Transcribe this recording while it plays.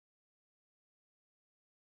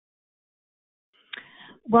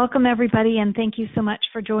Welcome, everybody, and thank you so much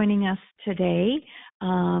for joining us today.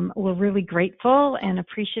 We're really grateful and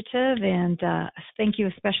appreciative, and thank you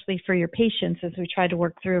especially for your patience as we try to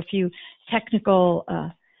work through a few technical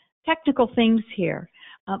things here.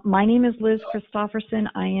 My name is Liz Christofferson.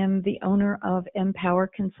 I am the owner of Empower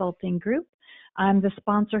Consulting Group. I'm the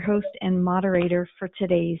sponsor, host, and moderator for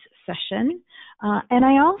today's session. And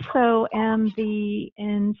I also am the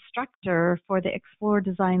instructor for the Explore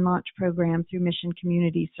Design Launch program through Mission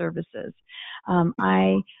Community Services.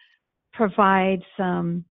 I provide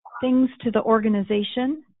some things to the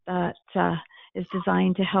organization that is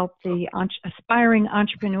designed to help the aspiring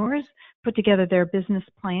entrepreneurs put together their business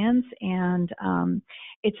plans, and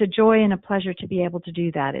it's a joy and a pleasure to be able to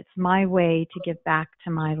do that. It's my way to give back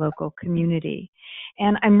to my local community.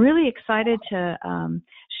 And I'm really excited to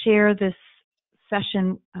share this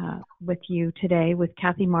session with you today with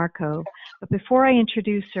Kathy Marcove. But before I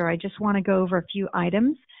introduce her, I just want to go over a few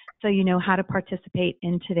items so you know how to participate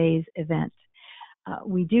in today's event.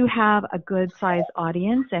 We do have a good sized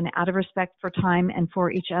audience, and out of respect for time and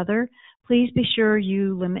for each other, please be sure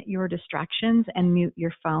you limit your distractions and mute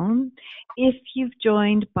your phone. If you've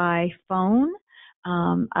joined by phone,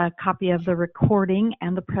 a copy of the recording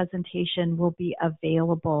and the presentation will be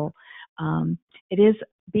available. It is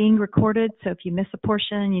being recorded, so if you miss a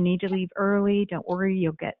portion, you need to leave early, don't worry,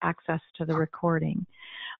 you'll get access to the recording.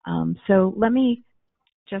 So let me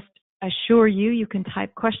just assure you, you can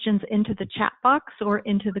type questions into the chat box or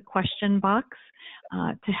into the question box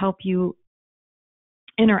to help you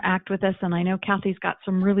interact with us. And I know Kathy's got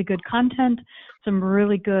some really good content, some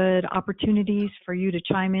really good opportunities for you to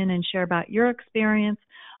chime in and share about your experience,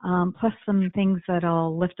 plus some things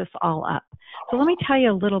that'll lift us all up. So let me tell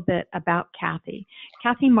you a little bit about Kathy.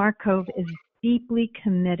 Kathy Marcove is deeply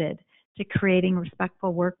committed to creating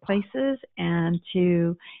respectful workplaces and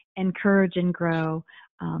to encourage and grow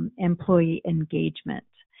employee engagement.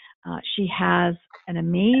 She has an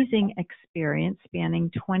amazing experience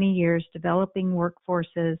spanning 20 years developing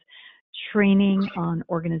workforces, training on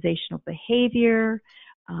organizational behavior,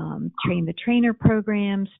 train the trainer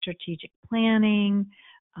programs, strategic planning,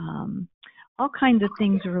 all kinds of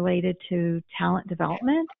things related to talent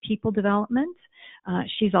development, people development.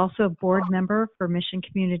 She's also a board member for Mission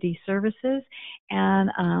Community Services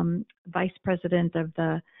and vice president of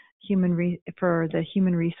the Human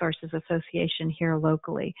Resources Association here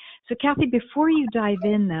locally. So Kathy, before you dive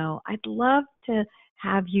in though, I'd love to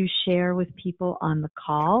have you share with people on the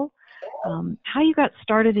call how you got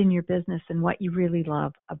started in your business and what you really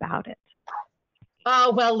love about it.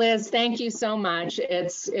 Oh, well, Liz, thank you so much.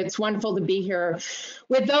 It's wonderful to be here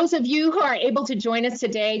with those of you who are able to join us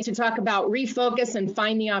today to talk about refocus and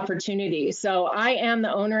find the opportunity. So I am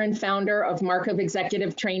the owner and founder of Marcove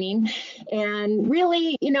Executive Training. And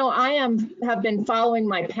really, you know, have been following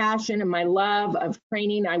my passion and my love of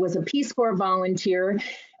training. I was a Peace Corps volunteer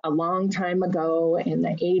a long time ago in the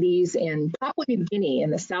 80s in Papua New Guinea in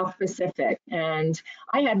the South Pacific. And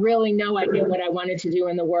I had really no idea what I wanted to do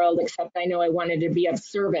in the world, except I know I wanted to be of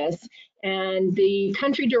service. And the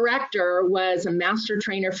country director was a master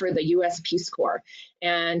trainer for the U.S. Peace Corps.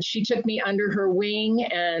 And she took me under her wing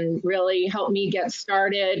and really helped me get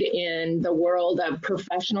started in the world of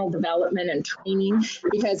professional development and training,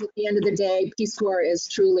 because at the end of the day, Peace Corps is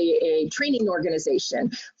truly a training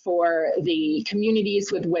organization for the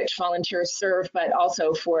communities with which volunteers serve, but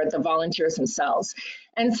also for the volunteers themselves.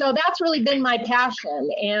 And so that's really been my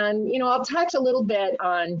passion. And, you know, I'll touch a little bit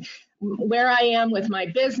on where I am with my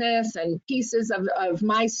business and pieces of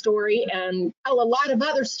my story, and tell a lot of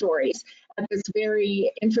other stories at this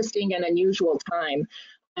very interesting and unusual time.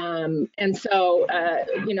 And so,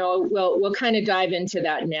 you know, we'll kind of dive into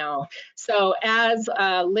that now. So as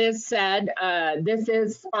Liz said, this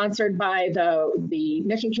is sponsored by the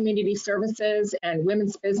Mission Community Services and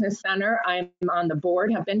Women's Business Center. I'm on the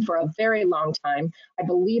board, have been for a very long time. I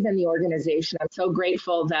believe in the organization. I'm so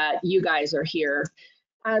grateful that you guys are here.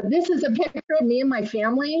 This is a picture of me and my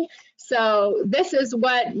family. So this is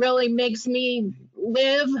what really makes me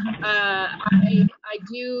live. I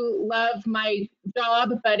do love my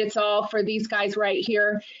job, but it's all for these guys right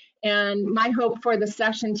here. And my hope for the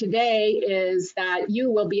session today is that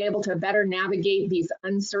you will be able to better navigate these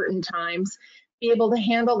uncertain times, be able to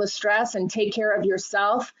handle the stress and take care of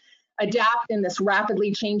yourself, adapt in this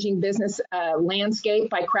rapidly changing business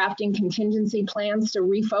landscape by crafting contingency plans to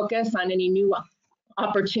refocus on any new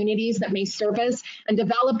opportunities that may surface, and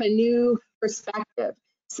develop a new perspective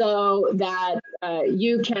so that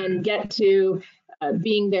you can get to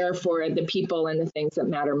being there for the people and the things that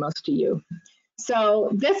matter most to you. So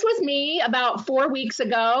this was me about 4 weeks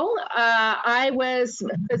ago. I was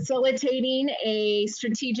facilitating a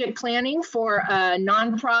strategic planning for a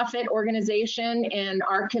nonprofit organization in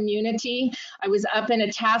our community. I was up in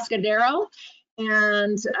Atascadero,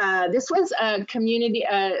 and this was a community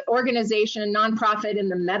organization, nonprofit in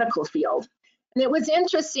the medical field. And it was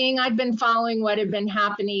interesting. I've been following what had been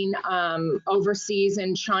happening overseas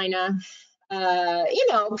in China.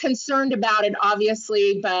 Concerned about it,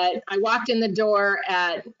 obviously, but I walked in the door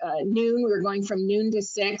at noon. We were going from noon to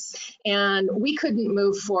 6, and we couldn't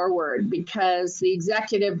move forward because the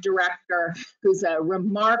executive director, who's a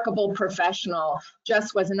remarkable professional,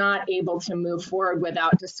 just was not able to move forward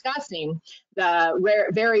without discussing the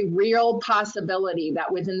very real possibility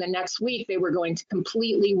that within the next week, they were going to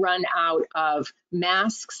completely run out of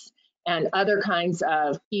masks and other kinds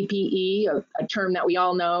of PPE, a term that we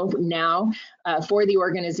all know now, for the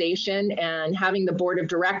organization. And having the board of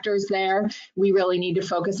directors there, we really need to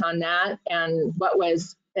focus on that. And what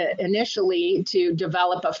was initially to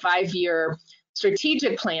develop a 5-year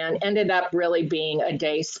strategic plan ended up really being a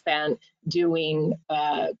day spent doing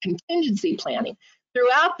contingency planning.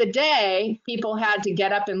 Throughout the day, people had to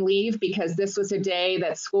get up and leave because this was a day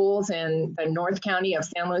that schools in the North County of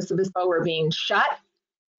San Luis Obispo were being shut.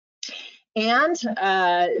 And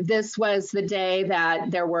this was the day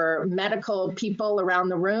that there were medical people around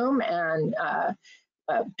the room, and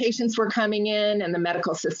patients were coming in, and the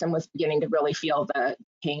medical system was beginning to really feel the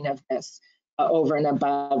pain of this over and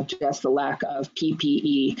above just the lack of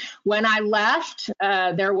PPE. When I left,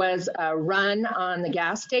 there was a run on the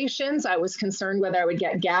gas stations. I was concerned whether I would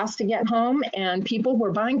get gas to get home, and people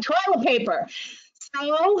were buying toilet paper.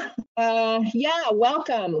 So,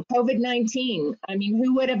 welcome, COVID-19. I mean,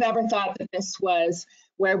 who would have ever thought that this was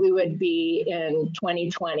where we would be in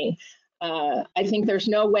 2020? I think there's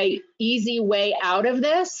no easy way out of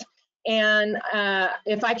this. And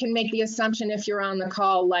if I can make the assumption, if you're on the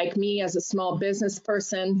call like me as a small business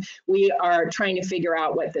person, we are trying to figure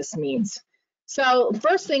out what this means. So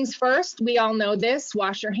first things first, we all know this: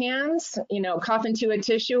 wash your hands, cough into a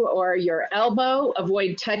tissue or your elbow,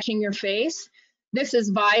 avoid touching your face. This is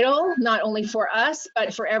vital, not only for us,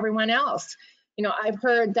 but for everyone else. I've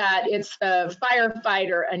heard that it's the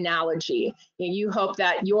firefighter analogy. You hope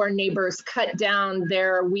that your neighbors cut down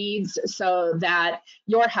their weeds so that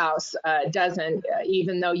your house doesn't,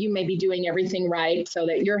 even though you may be doing everything right, so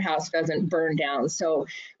that your house doesn't burn down. So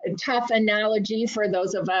a tough analogy for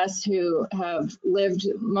those of us who have lived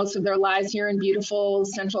most of their lives here in beautiful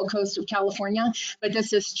central coast of California. But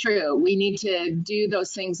this is true. We need to do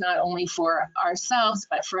those things not only for ourselves,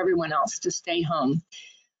 but for everyone else to stay home.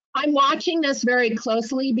 I'm watching this very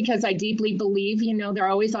closely because I deeply believe, there are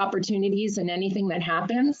always opportunities in anything that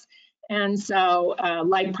happens. And so,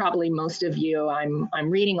 like probably most of you, I'm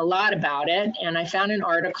reading a lot about it. And I found an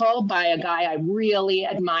article by a guy I really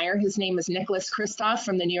admire. His name is Nicholas Kristof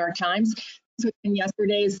from the New York Times. This was in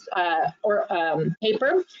yesterday's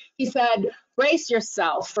paper. He said, brace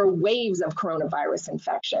yourself for waves of coronavirus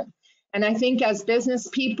infection. And I think as business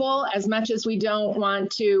people, as much as we don't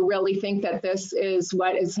want to really think that this is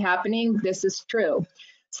what is happening, this is true.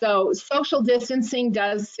 So social distancing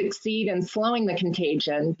does succeed in slowing the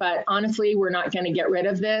contagion, but honestly, we're not going to get rid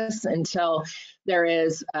of this until there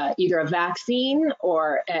is either a vaccine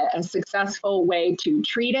or a successful way to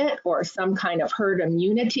treat it, or some kind of herd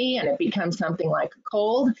immunity, and it becomes something like a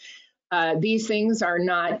cold. These things are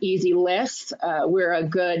not easy lifts. We're a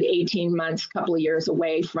good 18 months, couple of years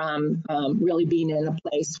away from really being in a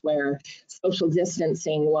place where social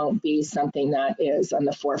distancing won't be something that is on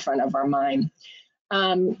the forefront of our mind.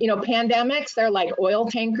 Pandemics, they're like oil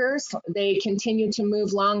tankers. They continue to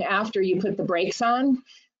move long after you put the brakes on.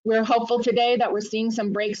 We're hopeful today that we're seeing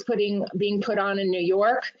some brakes being put on in New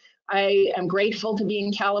York. I am grateful to be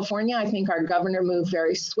in California. I think our governor moved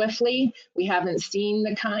very swiftly. We haven't seen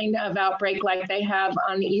the kind of outbreak like they have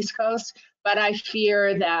on the East Coast, but I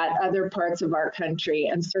fear that other parts of our country,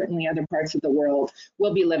 and certainly other parts of the world,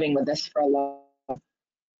 will be living with this for a long time.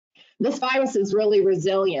 This virus is really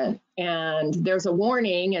resilient, and there's a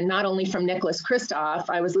warning, and not only from Nicholas Kristof.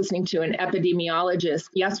 I was listening to an epidemiologist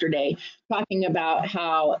yesterday talking about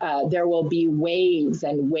how there will be waves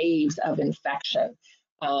and waves of infection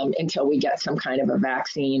until we get some kind of a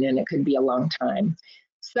vaccine, and it could be a long time.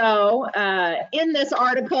 So in this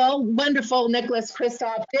article, wonderful Nicholas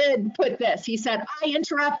Kristof did put this. He said, I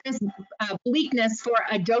interrupt this bleakness for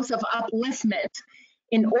a dose of upliftment.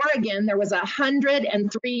 In Oregon, there was a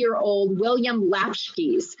 103-year-old William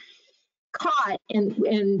Lapskis. caught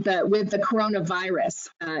with the coronavirus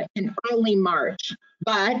in early March,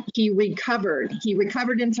 but he recovered. He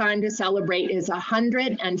recovered in time to celebrate his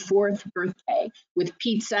 104th birthday with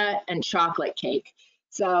pizza and chocolate cake.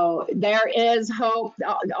 So there is hope.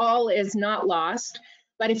 All is not lost.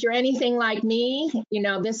 But if you're anything like me,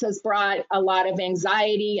 this has brought a lot of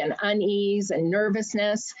anxiety and unease and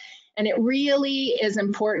nervousness. And it really is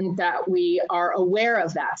important that we are aware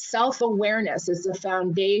of that. Self-awareness is the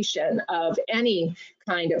foundation of any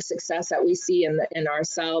kind of success that we see in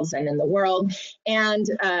ourselves and in the world. And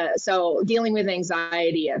so dealing with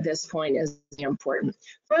anxiety at this point is important.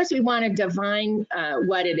 First, we want to define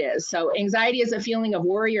what it is. So anxiety is a feeling of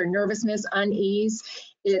worry or nervousness, unease.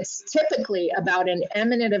 It's typically about an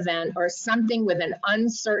imminent event or something with an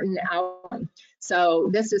uncertain outcome. So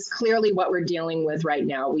this is clearly what we're dealing with right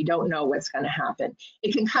now. We don't know what's going to happen.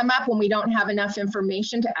 It can come up when we don't have enough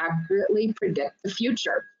information to accurately predict the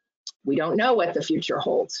future. We don't know what the future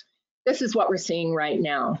holds. This is what we're seeing right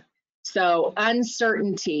now. So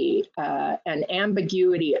uncertainty and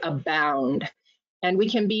ambiguity abound, and we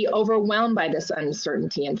can be overwhelmed by this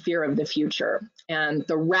uncertainty and fear of the future. And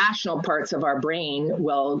the rational parts of our brain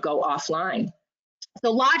will go offline.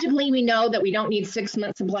 So logically, we know that we don't need 6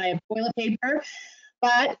 months supply of toilet paper,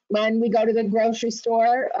 but when we go to the grocery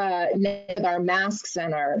store with our masks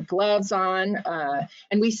and our gloves on,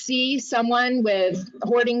 and we see someone with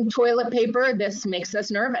hoarding toilet paper, this makes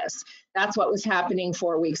us nervous. That's what was happening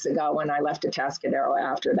 4 weeks ago when I left Atascadero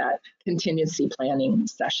after that contingency planning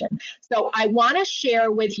session. So I want to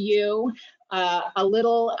share with you a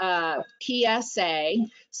little PSA.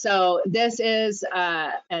 So this is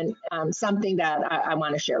something that I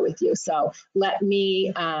want to share with you. So let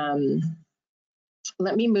me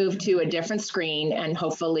move to a different screen, and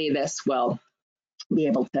hopefully this will be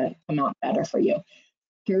able to come out better for you.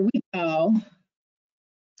 Here we go.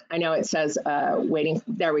 I know it says waiting.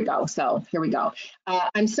 There we go. So here we go.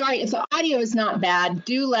 I'm sorry if the audio is not bad.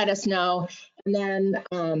 Do let us know. And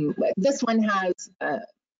then this one has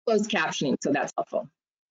closed captioning, so that's helpful.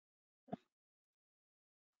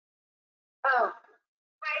 Oh, right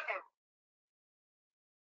now.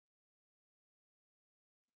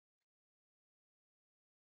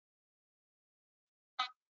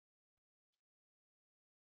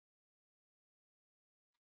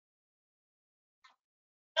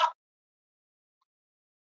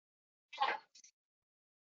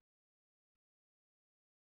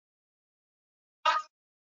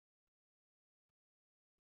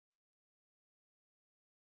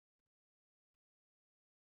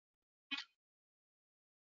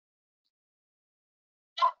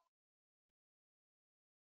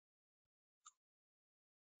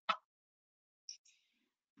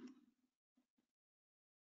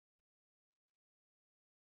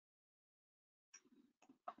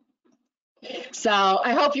 So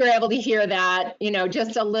I hope you're able to hear that,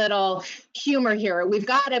 just a little humor here. We've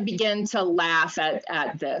got to begin to laugh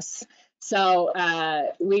at this. So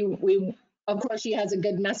we of course, she has a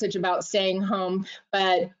good message about staying home,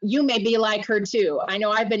 but you may be like her too. I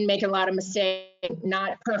know I've been making a lot of mistakes,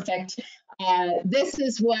 not perfect. This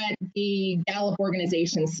is what the Gallup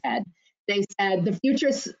organization said. They said the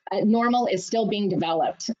future normal is still being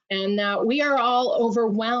developed, and we are all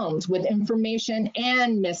overwhelmed with information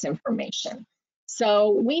and misinformation.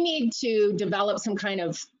 So we need to develop some kind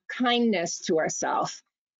of kindness to ourselves.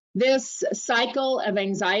 This cycle of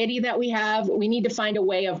anxiety that we have, we need to find a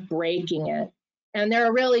way of breaking it. And there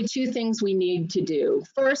are really two things we need to do.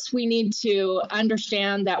 First, we need to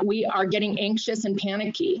understand that we are getting anxious and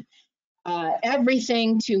panicky.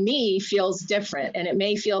 Everything to me feels different, and it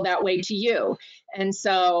may feel that way to you. And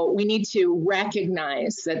so we need to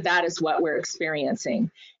recognize that that is what we're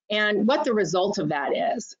experiencing and what the result of that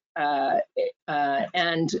is.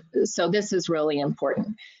 And so this is really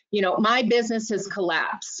important. My business has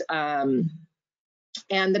collapsed. And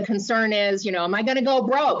the concern is, am I going to go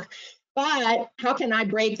broke? But how can I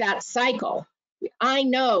break that cycle? I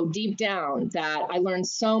know deep down that I learned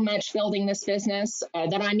so much building this business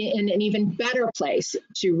that I'm in an even better place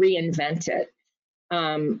to reinvent it.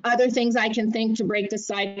 Other things I can think to break the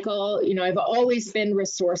cycle, I've always been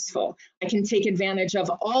resourceful. I can take advantage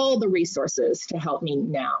of all the resources to help me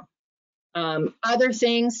now. Other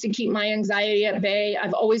things to keep my anxiety at bay,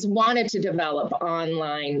 I've always wanted to develop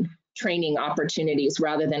online training opportunities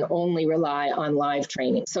rather than only rely on live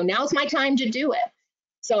training. So now's my time to do it.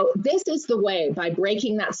 So this is the way, by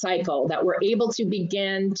breaking that cycle, that we're able to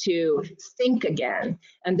begin to think again.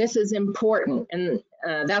 And this is important. And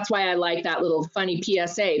that's why I like that little funny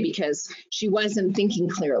PSA, because she wasn't thinking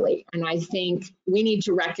clearly. And I think we need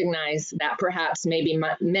to recognize that perhaps maybe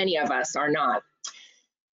many of us are not.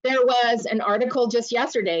 There was an article just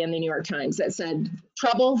yesterday in the New York Times that said,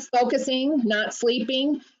 trouble focusing, not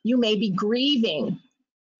sleeping, you may be grieving.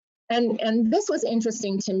 And this was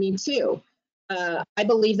interesting to me too. I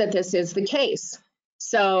believe that this is the case.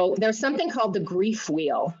 So there's something called the grief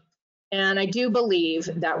wheel. And I do believe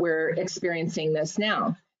that we're experiencing this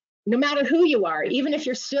now. No matter who you are, even if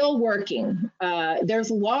you're still working, there's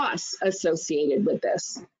loss associated with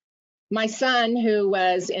this. My son, who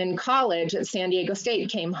was in college at San Diego State,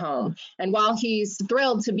 came home. And while he's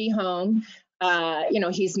thrilled to be home,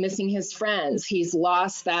 he's missing his friends. He's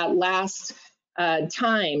lost that last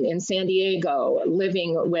time in San Diego,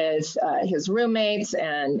 living with his roommates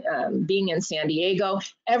and being in San Diego.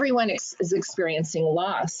 Everyone is experiencing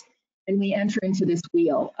loss. And we enter into this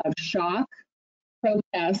wheel of shock,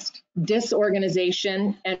 protest,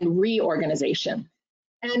 disorganization, and reorganization.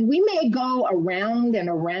 And we may go around and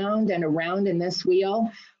around and around in this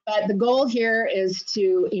wheel, but the goal here is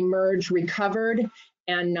to emerge recovered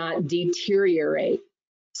and not deteriorate.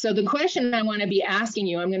 So the question I want to be asking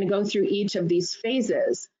you, I'm going to go through each of these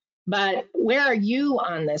phases, but where are you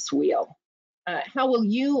on this wheel? How will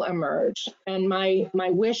you emerge? And my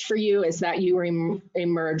wish for you is that you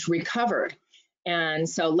emerge recovered. And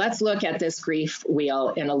so let's look at this grief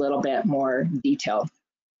wheel in a little bit more detail.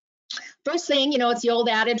 First thing, it's the old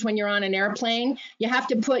adage when you're on an airplane, you have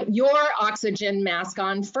to put your oxygen mask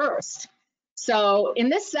on first. So in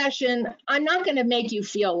this session, I'm not going to make you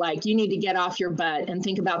feel like you need to get off your butt and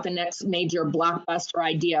think about the next major blockbuster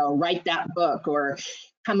idea, or write that book, or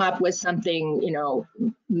come up with something,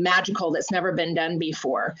 magical that's never been done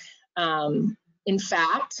before. In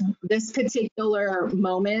fact, this particular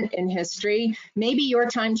moment in history may be your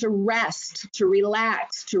time to rest, to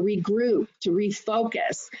relax, to regroup, to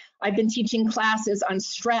refocus. I've been teaching classes on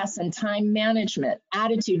stress and time management,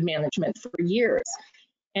 attitude management for years.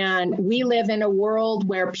 And we live in a world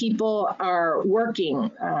where people are working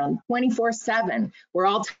 24/7. We're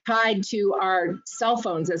all tied to our cell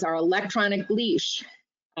phones as our electronic leash,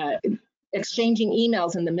 exchanging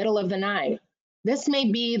emails in the middle of the night. This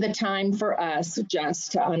may be the time for us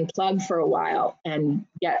just to unplug for a while and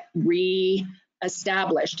get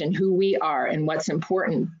re-established in who we are and what's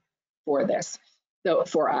important for this. So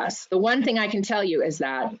for us, the one thing I can tell you is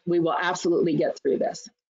that we will absolutely get through this.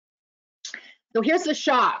 So here's the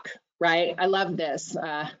shock, right? I love this.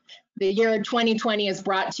 The year 2020 is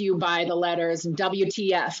brought to you by the letters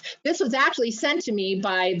WTF. This was actually sent to me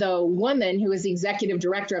by the woman who is the executive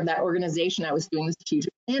director of that organization I was doing the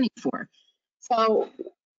strategic planning for. So,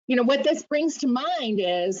 what this brings to mind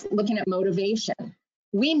is looking at motivation.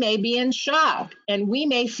 We may be in shock and we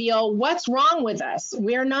may feel, what's wrong with us?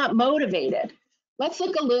 We're not motivated. Let's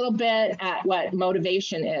look a little bit at what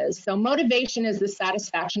motivation is. So motivation is the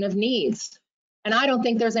satisfaction of needs. And I don't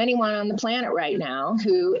think there's anyone on the planet right now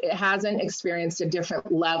who hasn't experienced a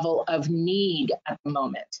different level of need at the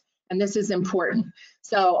moment. And this is important.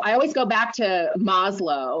 So I always go back to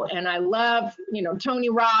Maslow, and I love, Tony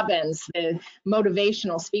Robbins, the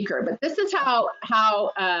motivational speaker. But this is how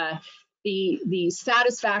the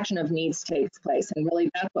satisfaction of needs takes place. And really,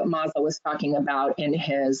 that's what Maslow was talking about in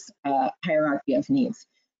his hierarchy of needs.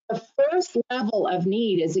 The first level of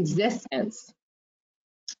need is existence.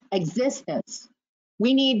 Existence.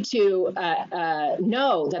 We need to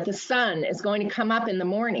know that the sun is going to come up in the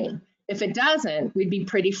morning. If it doesn't, we'd be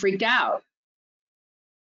pretty freaked out.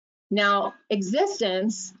 Now,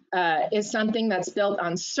 existence is something that's built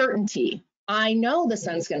on certainty. I know the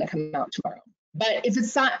sun's going to come out tomorrow. But if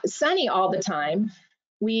it's sunny all the time,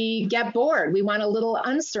 we get bored. We want a little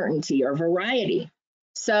uncertainty or variety.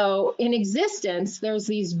 So in existence, there's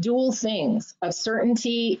these dual things of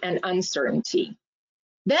certainty and uncertainty.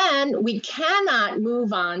 Then we cannot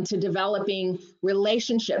move on to developing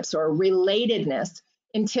relationships or relatedness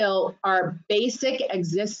until our basic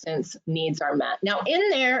existence needs are met. Now, in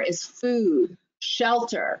there is food,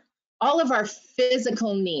 shelter, all of our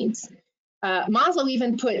physical needs. Maslow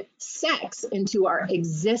even put sex into our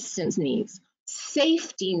existence needs.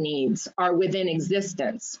 Safety needs are within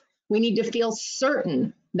existence. We need to feel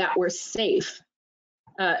certain that we're safe.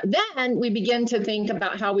 Then we begin to think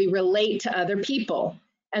about how we relate to other people.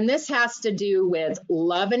 And this has to do with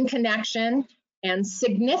love and connection and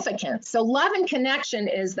significance. So love and connection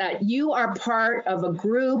is that you are part of a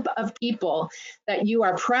group of people that you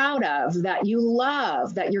are proud of, that you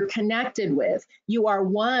love, that you're connected with. You are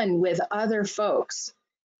one with other folks.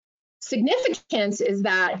 Significance is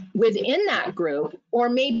that within that group, or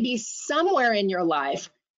maybe somewhere in your life,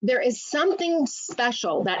 there is something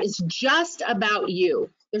special that is just about you.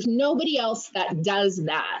 There's nobody else that does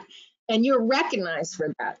that. And you're recognized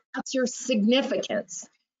for that. That's your significance.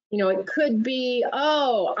 It could be,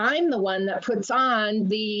 oh, I'm the one that puts on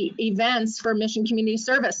the events for Mission Community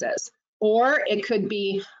Services. Or it could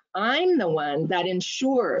be, I'm the one that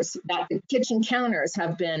ensures that the kitchen counters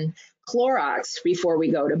have been Cloroxed before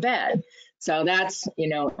we go to bed. So that's,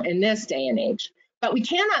 in this day and age. But we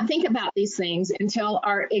cannot think about these things until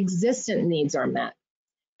our existent needs are met.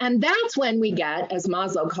 And that's when we get, as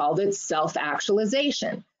Maslow called it,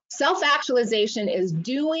 self-actualization. Self-actualization is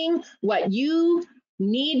doing what you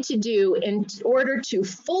need to do in order to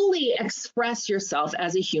fully express yourself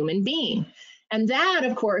as a human being. And that,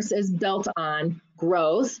 of course, is built on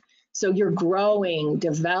growth. So you're growing,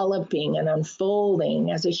 developing, and unfolding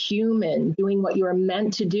as a human, doing what you're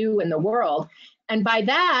meant to do in the world. And by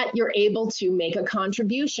that, you're able to make a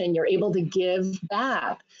contribution. You're able to give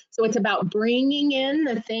back. So it's about bringing in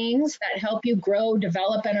the things that help you grow,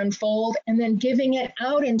 develop, and unfold, and then giving it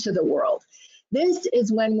out into the world. This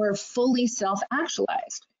is when we're fully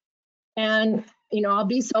self-actualized. And, I'll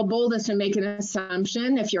be so bold as to make an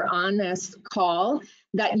assumption, if you're on this call,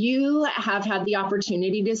 that you have had the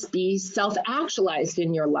opportunity to be self-actualized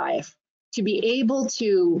in your life, to be able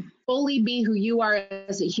to fully be who you are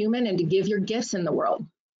as a human and to give your gifts in the world.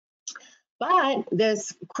 But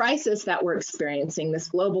this crisis that we're experiencing, this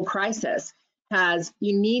global crisis, has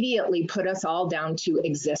immediately put us all down to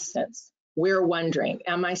existence. We're wondering,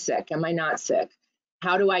 am I sick? Am I not sick?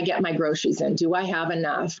 How do I get my groceries in? Do I have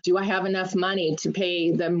enough? Do I have enough money to pay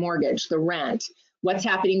the mortgage, the rent? What's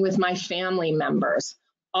happening with my family members?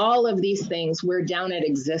 All of these things, we're down at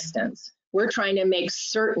existence. We're trying to make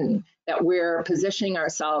certain that we're positioning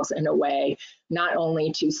ourselves in a way not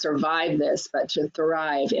only to survive this, but to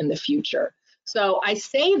thrive in the future. So I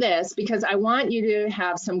say this because I want you to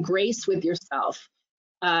have some grace with yourself.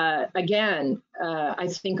 I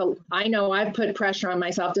think I know I've put pressure on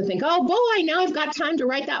myself to think, oh boy, now I've got time to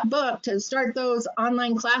write that book, to start those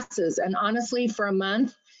online classes. And honestly, for a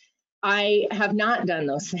month, I have not done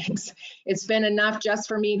those things. It's been enough just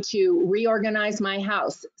for me to reorganize my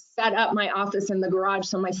house, set up my office in the garage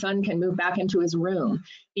so my son can move back into his room,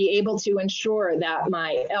 be able to ensure that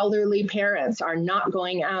my elderly parents are not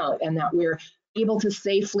going out and that we're able to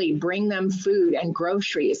safely bring them food and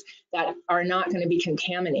groceries that are not going to be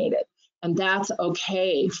contaminated. And that's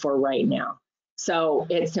okay for right now. So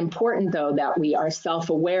it's important, though, that we are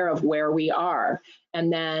self-aware of where we are.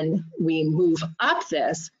 And then we move up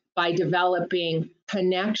this by developing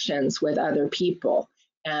connections with other people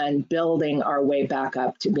and building our way back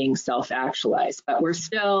up to being self-actualized. But we're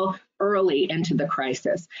still early into the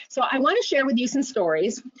crisis. So I want to share with you some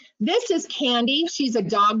stories. This is Candy. She's a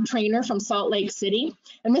dog trainer from Salt Lake City.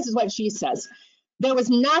 And this is what she says. There was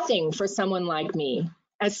nothing for someone like me.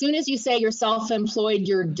 As soon as you say you're self-employed,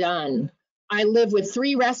 you're done. I live with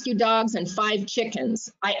 3 rescue dogs and 5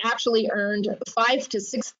 chickens. I actually earned $5,000 to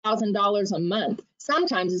 $6,000 a month,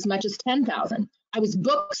 sometimes as much as $10,000. I was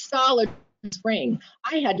booked solid in spring.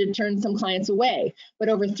 I had to turn some clients away, but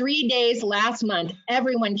over 3 days last month,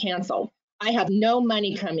 everyone canceled. I have no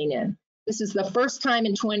money coming in. This is the first time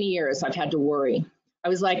in 20 years I've had to worry. I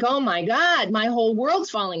was like, oh my God, my whole world's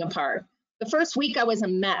falling apart. The first week I was a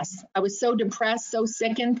mess. I was so depressed, so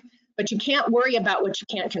sickened, but you can't worry about what you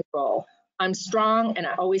can't control. I'm strong and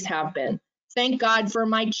I always have been. Thank God for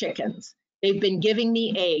my chickens. They've been giving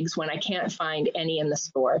me eggs when I can't find any in the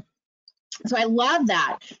store. So I love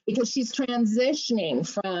that because she's transitioning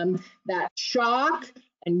from that shock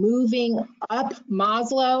and moving up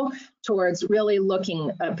Maslow towards really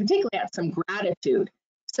looking particularly at some gratitude.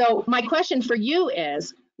 So my question for you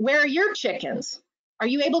is, where are your chickens? Are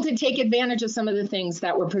you able to take advantage of some of the things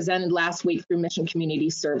that were presented last week through Mission Community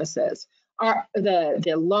Services? Are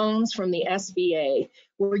the loans from the SBA?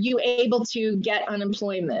 Were you able to get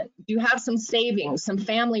unemployment? Do you have some savings, some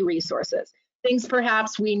family resources? Things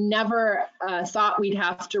perhaps we never thought we'd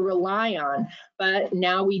have to rely on, but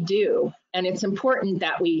now we do. And it's important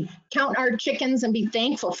that we count our chickens and be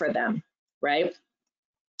thankful for them, right?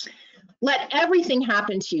 Let everything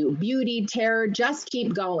happen to you, beauty, terror, just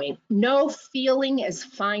keep going. No feeling is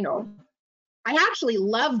final. I actually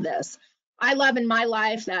love this. I love in my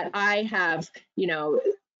life that I have,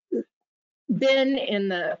 been in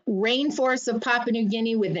the rainforests of Papua New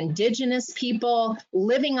Guinea with indigenous people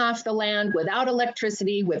living off the land without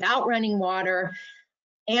electricity, without running water.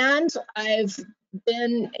 And I've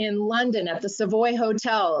been in London at the Savoy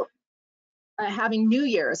Hotel having New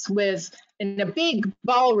Year's in a big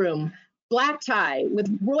ballroom, black tie,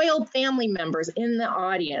 with royal family members in the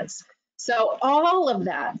audience. So all of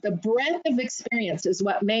that, the breadth of experience is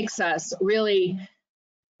what makes us really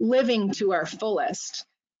living to our fullest.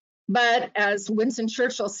 But as Winston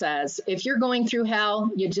Churchill says, if you're going through hell,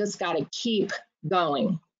 you just got to keep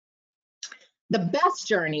going. The best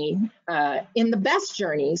journey, in the best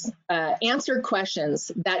journeys, answer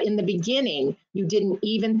questions that in the beginning you didn't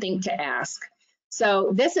even think to ask.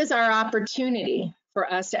 So this is our opportunity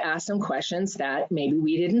for us to ask some questions that maybe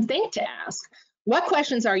we didn't think to ask. What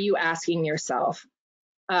questions are you asking yourself?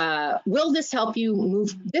 Will this help you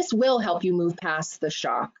move? This will help you move past the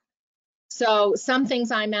shock. So some things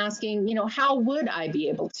I'm asking, you know, how would I be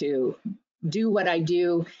able to do what I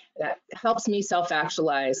do that helps me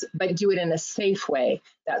self-actualize, but do it in a safe way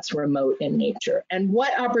that's remote in nature? And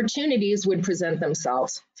what opportunities would present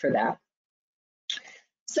themselves for that?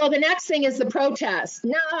 So the next thing is the protest.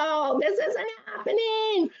 No, this isn't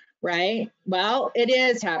happening, right? Well, it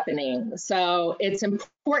is happening. So it's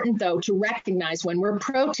important, though, to recognize when we're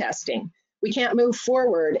protesting. We can't move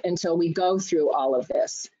forward until we go through all of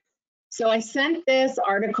this. So I sent this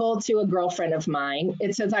article to a girlfriend of mine.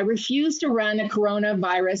 It says, I refuse to run a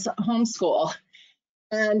coronavirus homeschool.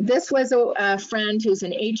 And this was a friend who's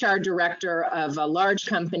an HR director of a large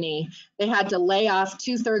company. They had to lay off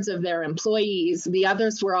 2/3 of their employees. The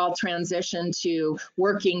others were all transitioned to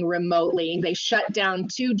working remotely. They shut down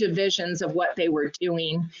 2 divisions of what they were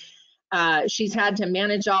doing. She's had to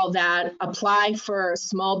manage all that, apply for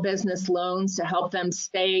small business loans to help them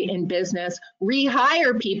stay in business,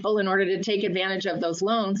 rehire people in order to take advantage of those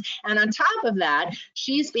loans. And on top of that,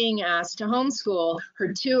 she's being asked to homeschool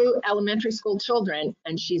her 2 elementary school children,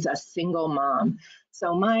 and she's a single mom.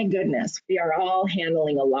 So my goodness, we are all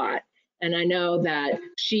handling a lot. And I know that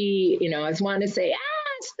she, you know, is wanting to say,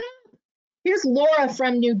 stop. Here's Laura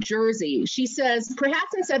from New Jersey. She says,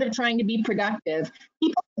 perhaps instead of trying to be productive,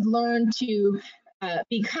 people have learned to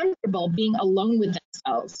be comfortable being alone with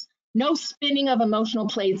themselves. No spinning of emotional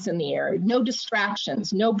plates in the air, no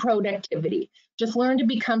distractions, no productivity. Just learn to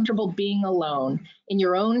be comfortable being alone in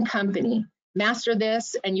your own company. Master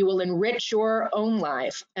this and you will enrich your own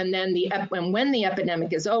life. And then when the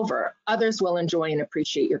epidemic is over, others will enjoy and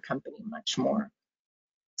appreciate your company much more.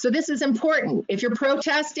 So this is important. If you're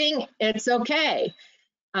protesting, it's okay.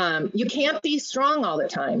 You can't be strong all the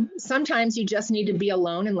time. Sometimes you just need to be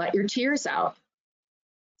alone and let your tears out.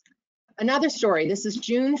 Another story. This is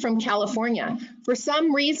June from California. For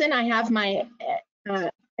some reason, I have in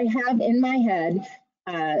my head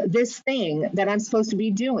this thing that I'm supposed to be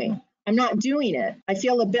doing. I'm not doing it. I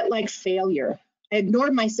feel a bit like failure. I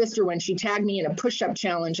ignored my sister when she tagged me in a push-up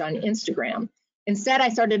challenge on Instagram. Instead, I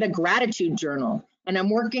started a gratitude journal. And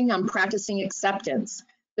I'm working on practicing acceptance.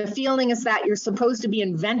 The feeling is that you're supposed to be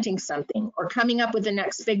inventing something or coming up with the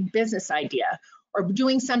next big business idea or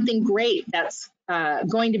doing something great that's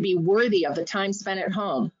going to be worthy of the time spent at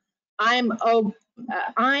home. I'm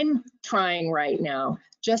trying right now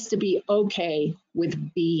just to be okay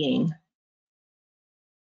with being.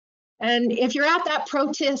 And if you're at that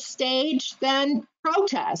protest stage, then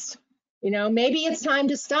protest. You know, maybe it's time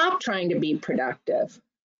to stop trying to be productive.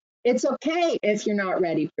 It's okay if you're not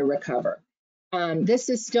ready to recover. This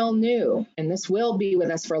is still new, and this will be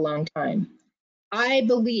with us for a long time. I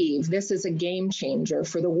believe this is a game changer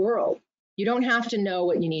for the world. You don't have to know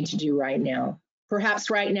what you need to do right now.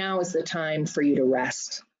 Perhaps right now is the time for you to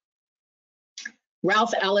rest.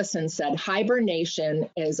 Ralph Ellison said,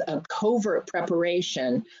 hibernation is a covert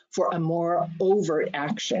preparation for a more overt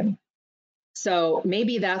action. So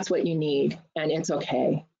maybe that's what you need, and it's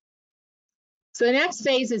okay. So the next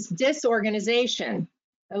phase is disorganization.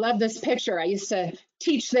 I love this picture. I used to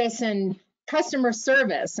teach this in customer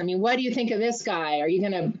service. I mean, what do you think of this guy? Are you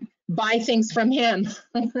going to buy things from him?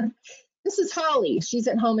 This is Holly. She's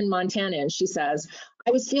at home in Montana, and she says,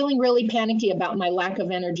 I was feeling really panicky about my lack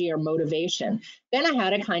of energy or motivation. Then I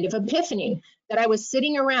had a kind of epiphany that I was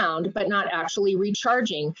sitting around but not actually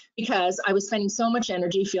recharging because I was spending so much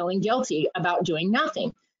energy feeling guilty about doing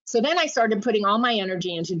nothing. So then I started putting all my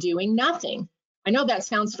energy into doing nothing. I know that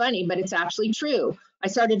sounds funny, but it's actually true. I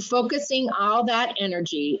started focusing all that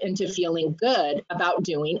energy into feeling good about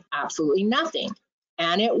doing absolutely nothing.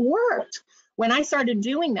 And it worked. When I started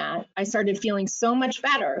doing that, I started feeling so much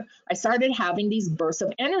better. I started having these bursts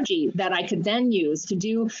of energy that I could then use to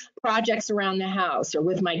do projects around the house or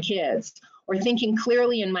with my kids, or thinking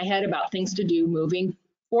clearly in my head about things to do moving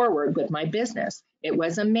forward with my business. It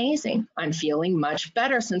was amazing. I'm feeling much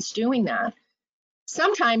better since doing that.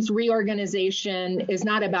 Sometimes reorganization is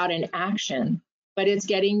not about an action, but it's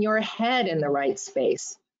getting your head in the right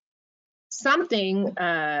space.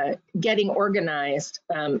 Getting organized.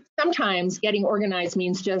 Sometimes getting organized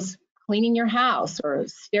means just cleaning your house or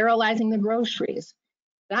sterilizing the groceries.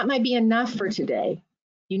 That might be enough for today.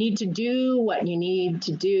 You need to do what you need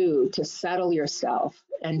to do to settle yourself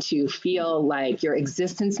and to feel like your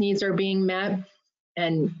existence needs are being met.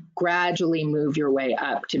 And gradually move your way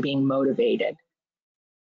up to being motivated.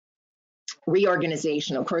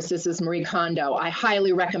 Reorganization. Of course, this is Marie Kondo. I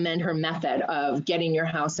highly recommend her method of getting your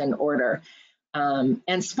house in order.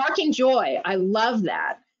 And sparking joy. I love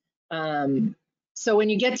that. So when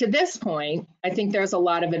you get to this point, I think there's a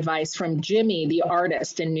lot of advice from Jimmy, the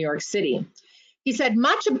artist in New York City. He said,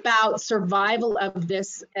 much about survival of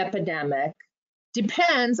this epidemic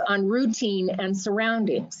depends on routine and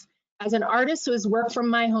surroundings. As an artist who has worked from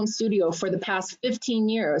my home studio for the past 15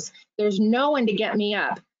 years, there's no one to get me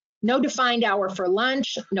up, no defined hour for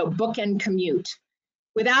lunch, no bookend commute.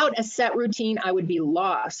 Without a set routine, I would be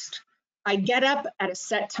lost. I get up at a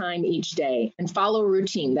set time each day and follow a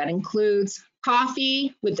routine that includes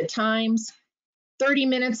coffee with the Times, 30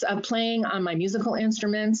 minutes of playing on my musical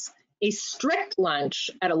instruments, a strict lunch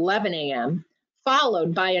at 11 a.m.,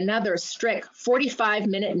 followed by another strict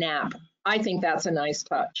 45-minute nap. I think that's a nice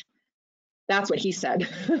touch. That's what he said.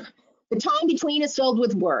 The time between is filled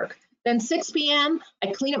with work. Then 6 p.m., I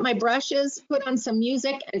clean up my brushes, put on some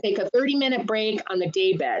music, and take a 30-minute break on the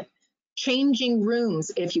daybed. Changing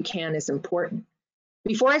rooms, if you can, is important.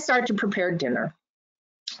 Before I start to prepare dinner,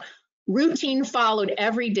 routine followed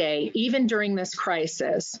every day, even during this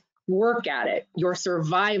crisis. Work at it. Your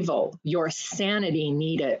survival, your sanity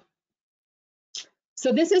need it.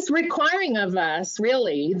 So this is requiring of us,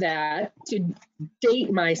 really, that, to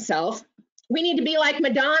date myself, we need to be like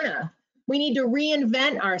Madonna. We need to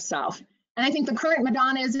reinvent ourselves. And I think the current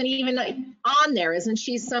Madonna isn't even on there. Isn't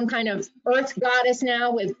she some kind of earth goddess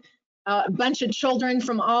now with a bunch of children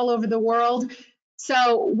from all over the world?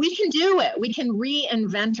 So we can do it. We can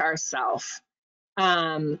reinvent ourselves.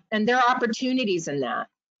 And there are opportunities in that.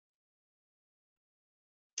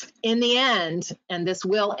 In the end, and this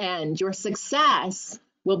will end, your success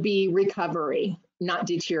will be recovery, not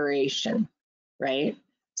deterioration, right?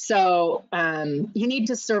 So you need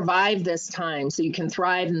to survive this time so you can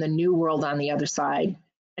thrive in the new world on the other side.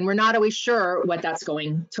 And we're not always sure what that's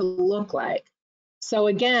going to look like. So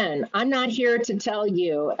again, I'm not here to tell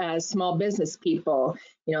you as small business people,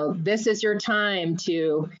 you know, this is your time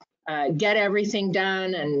to get everything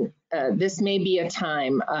done. And this may be a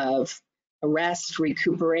time of rest,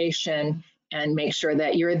 recuperation, and make sure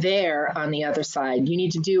that you're there on the other side. You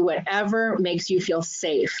need to do whatever makes you feel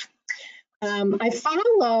safe. I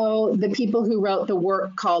follow the people who wrote the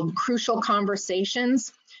work called Crucial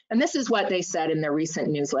Conversations. And this is what they said in their recent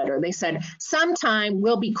newsletter. They said, sometime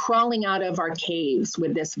we'll be crawling out of our caves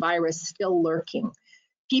with this virus still lurking.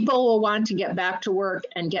 People will want to get back to work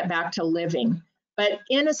and get back to living. But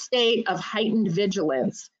in a state of heightened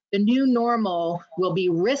vigilance, the new normal will be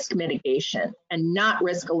risk mitigation and not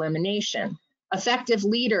risk elimination. Effective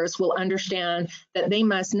leaders will understand that they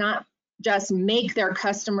must not just make their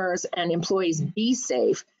customers and employees be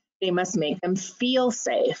safe, they must make them feel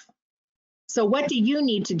safe. So what do you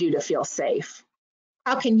need to do to feel safe?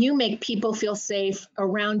 How can you make people feel safe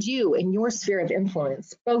around you in your sphere of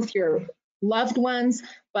influence, both your loved ones,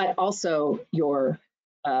 but also your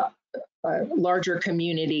larger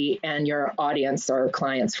community and your audience or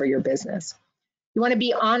clients for your business? You want to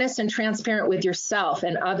be honest and transparent with yourself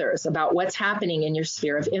and others about what's happening in your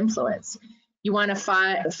sphere of influence. You want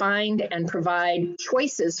to find and provide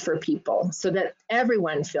choices for people so that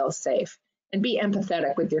everyone feels safe, and be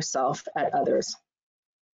empathetic with yourself and others.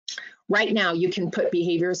 Right now, you can put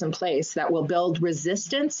behaviors in place that will build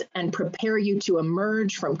resistance and prepare you to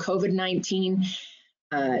emerge from COVID-19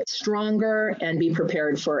 stronger and be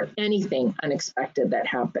prepared for anything unexpected that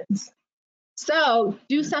happens. So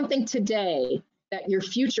do something today that your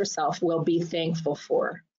future self will be thankful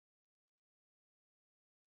for.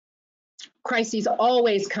 Crises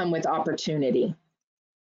always come with opportunity.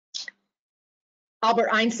 Albert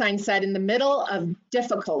Einstein said, in the middle of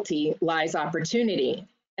difficulty lies opportunity.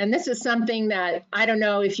 And this is something that, I don't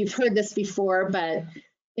know if you've heard this before, but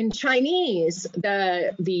in Chinese,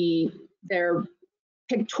 their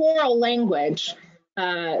pictorial language,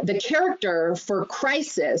 the character for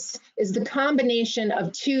crisis is the combination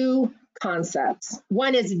of two concepts.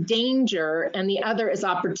 One is danger and the other is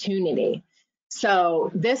opportunity.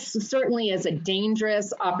 So this certainly is a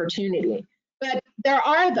dangerous opportunity. But there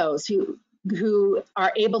are those who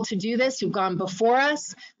are able to do this, who've gone before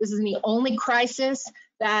us. This is the only crisis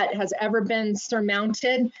that has ever been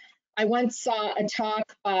surmounted. I once saw a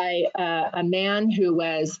talk by a man who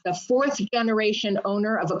was the fourth generation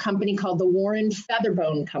owner of a company called the Warren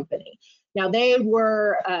Featherbone Company. Now, they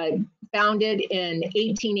were founded in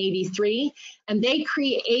 1883, and they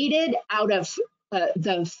created out of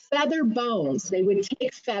the feather bones. They would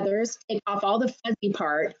take feathers, take off all the fuzzy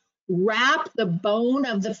part, wrap the bone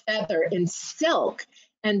of the feather in silk,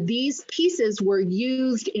 And these pieces were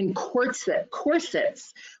used in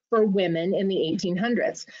corsets for women in the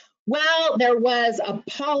 1800s. Well, there was a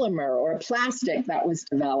polymer or a plastic that was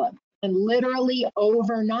developed. And literally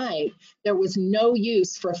overnight, there was no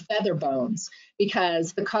use for feather bones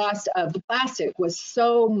because the cost of the plastic was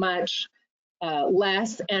so much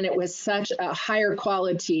less, and it was such a higher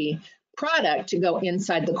quality product to go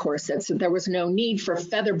inside the corsets that there was no need for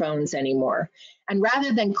feather bones anymore. And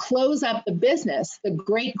rather than close up the business, the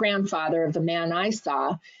great-grandfather of the man I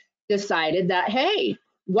saw decided that, hey,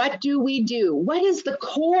 what do we do? What is the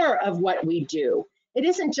core of what we do? It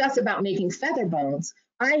isn't just about making feather bones.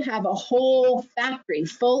 I have a whole factory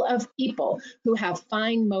full of people who have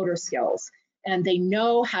fine motor skills, and they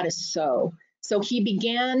know how to sew. So he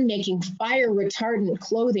began making fire retardant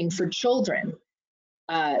clothing for children.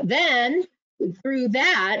 Then through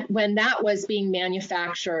that, when that was being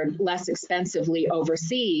manufactured less expensively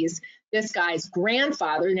overseas, this guy's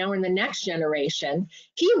grandfather, now in the next generation,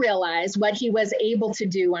 he realized what he was able to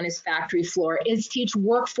do on his factory floor is teach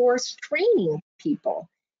workforce training people.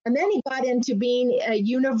 And then he got into being a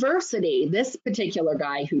university, this particular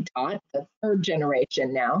guy who taught, the third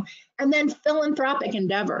generation now, and then philanthropic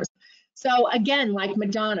endeavors. So again, like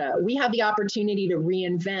Madonna, we have the opportunity to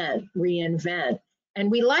reinvent. And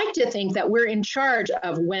we like to think that we're in charge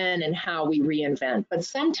of when and how we reinvent. But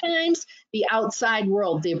sometimes the outside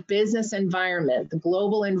world, the business environment, the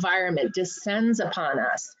global environment descends upon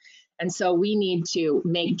us. And so we need to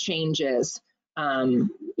make changes,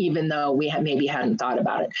 even though we maybe hadn't thought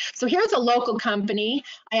about it. So here's a local company.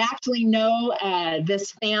 I actually know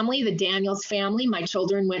this family, the Daniels family. My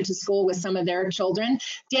children went to school with some of their children.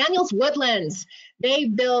 Daniels Woodlands. They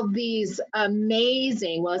build these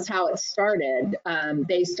amazing, well, that's how it started.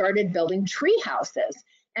 They started building tree houses.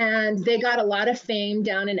 And they got a lot of fame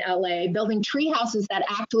down in LA, building tree houses that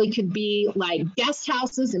actually could be like guest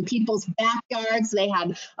houses in people's backyards. They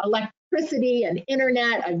had electricity and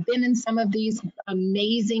internet. I've been in some of these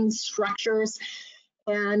amazing structures.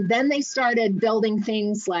 And then they started building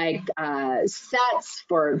things like sets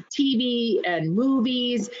for TV and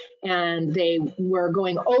movies, and they were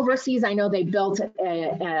going overseas. I know they built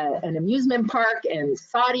an amusement park in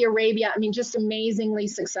Saudi Arabia. I mean, just amazingly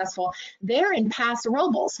successful. They're in Paso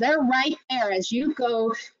Robles. They're right there. As you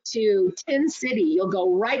go to Tin City, you'll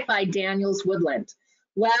go right by Daniels Woodland.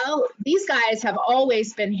 Well, these guys have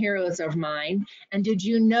always been heroes of mine. And did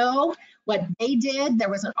you know what they did? There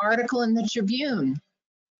was an article in the Tribune.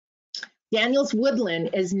 Daniels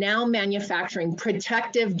Woodland is now manufacturing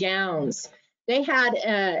protective gowns. They had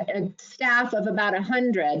a staff of about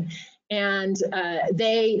 100, and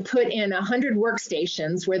they put in 100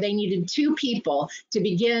 workstations where they needed 2 people to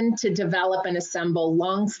begin to develop and assemble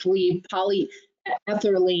long sleeve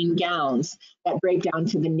polyethylene gowns that break down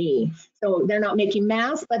to the knee. So they're not making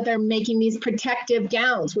masks, but they're making these protective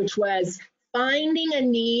gowns, which was finding a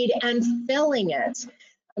need and filling it.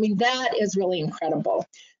 I mean, that is really incredible.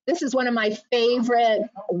 This is one of my favorite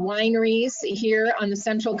wineries here on the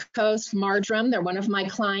Central Coast, Marjoram. They're one of my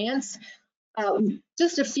clients.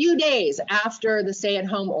 Just a few days after the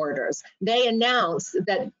stay-at-home orders, they announced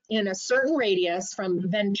that in a certain radius from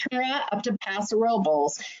Ventura up to Paso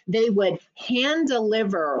Robles, they would hand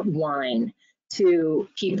deliver wine to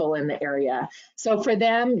people in the area. So for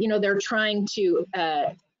them, you know, they're trying to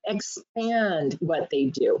expand what they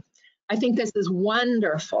do. I think this is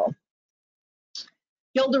wonderful.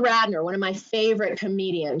 Gilda Radner, one of my favorite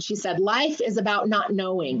comedians, she said, life is about not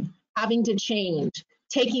knowing, having to change,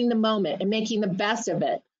 taking the moment and making the best of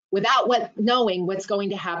it without knowing what's going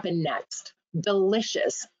to happen next.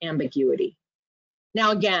 Delicious ambiguity.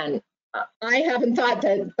 Now, again, I haven't thought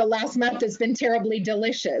that the last month has been terribly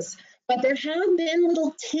delicious, but there have been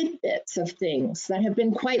little tidbits of things that have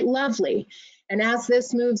been quite lovely. And as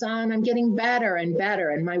this moves on, I'm getting better and better.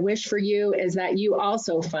 And my wish for you is that you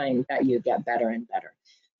also find that you get better and better.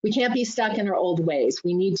 We can't be stuck in our old ways.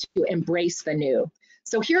 We need to embrace the new.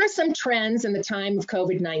 So here are some trends in the time of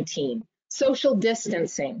COVID-19. Social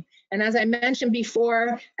distancing. And as I mentioned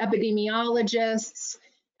before, epidemiologists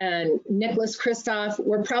and Nicholas Kristof,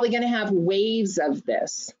 we're probably going to have waves of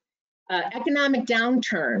this. Economic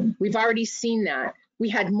downturn, we've already seen that. We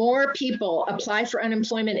had more people apply for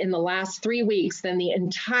unemployment in the last 3 weeks than the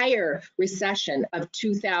entire recession of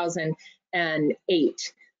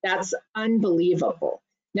 2008. That's unbelievable.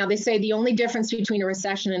 Now, they say the only difference between a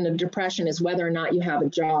recession and a depression is whether or not you have a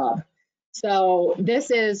job. So this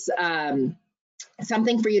is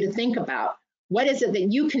something for you to think about. What is it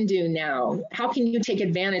that you can do now? How can you take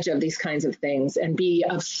advantage of these kinds of things and be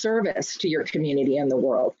of service to your community and the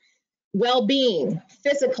world? Well-being,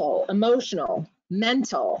 physical, emotional,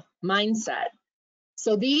 mental, mindset.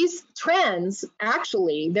 So these trends,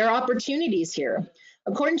 actually, they're opportunities here.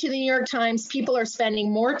 According to the New York Times, people are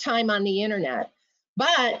spending more time on the internet,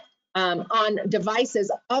 but on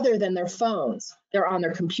devices other than their phones. They're on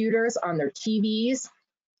their computers, on their TVs.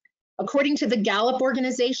 According to the Gallup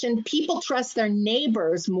organization, people trust their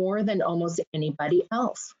neighbors more than almost anybody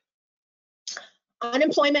else.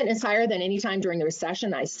 Unemployment is higher than any time during the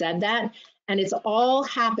recession. I said that, and it's all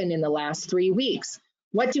happened in the last 3 weeks.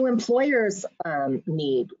 What do employers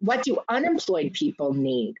need? What do unemployed people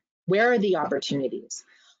need? Where are the opportunities?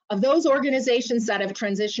 Of those organizations that have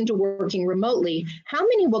transitioned to working remotely, how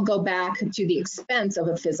many will go back to the expense of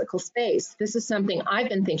a physical space? This is something I've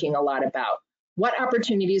been thinking a lot about. What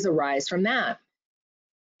opportunities arise from that?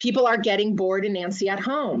 People are getting bored and antsy at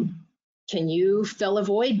home. Can you fill a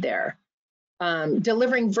void there?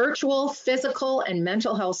 Delivering virtual, physical, and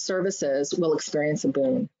mental health services will experience a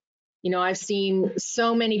boom. You know, I've seen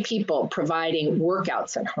so many people providing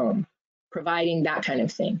workouts at home, providing that kind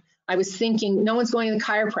of thing. I was thinking, no one's going to the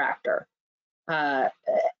chiropractor.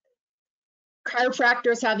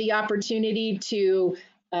 Chiropractors have the opportunity to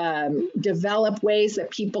develop ways that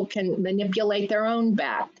people can manipulate their own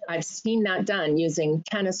back. I've seen that done using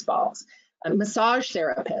tennis balls. Massage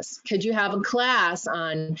therapists, could you have a class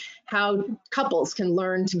on how couples can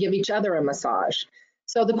learn to give each other a massage?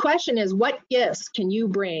 So the question is, what gifts can you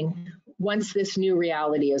bring once this new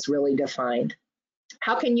reality is really defined?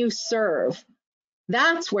 How can you serve?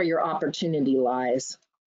 That's where your opportunity lies.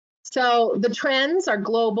 So the trends are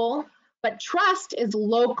global, but trust is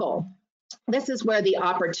local. This is where the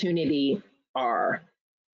opportunity are.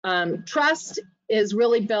 Trust is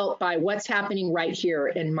really built by what's happening right here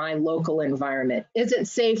in my local environment. Is it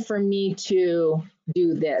safe for me to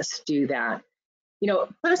do this, do that? You know,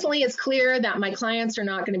 personally, it's clear that my clients are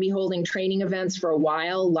not going to be holding training events for a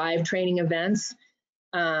while, live training events.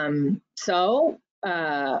 So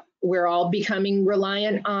we're all becoming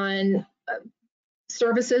reliant on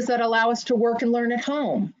services that allow us to work and learn at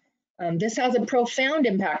home. This has a profound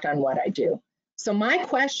impact on what I do. So my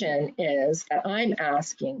question is that I'm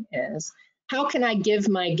asking is, how can I give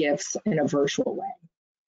my gifts in a virtual way?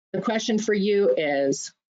 The question for you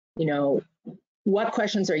is, you know, what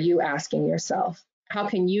questions are you asking yourself? How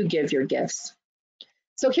can you give your gifts?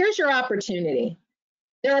 So here's your opportunity.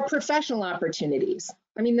 There are professional opportunities.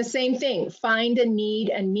 I mean, the same thing, find a need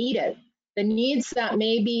and meet it. The needs that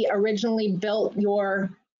maybe originally built your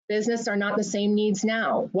business are not the same needs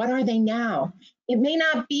now. What are they now? It may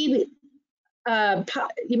not be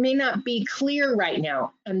clear right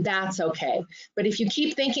now, and that's okay. But if you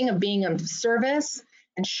keep thinking of being of service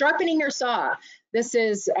and sharpening your saw, this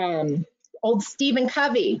is old Stephen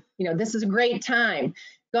Covey, you know, this is a great time.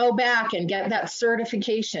 Go back and get that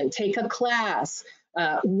certification, take a class,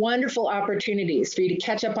 wonderful opportunities for you to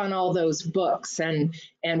catch up on all those books and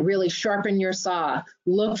really sharpen your saw.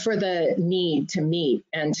 Look for the need to meet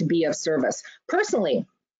and to be of service. Personally,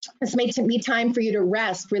 this may be time for you to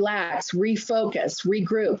rest, relax, refocus,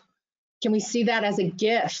 regroup. Can we see that as a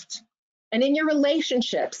gift? And in your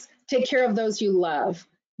relationships, take care of those you love.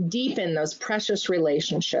 Deepen those precious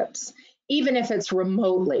relationships, even if it's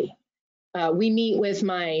remotely. We meet with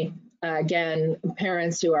my, again,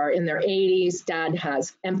 parents who are in their 80s. Dad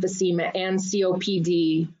has emphysema and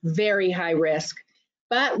COPD, very high risk.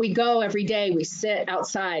 But we go every day, we sit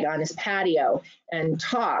outside on his patio and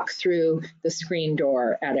talk through the screen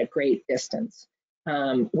door at a great distance.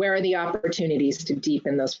 Where are the opportunities to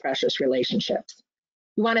deepen those precious relationships?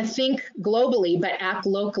 You want to think globally, but act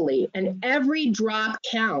locally, and every drop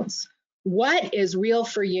counts. What is real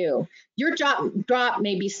for you? Your drop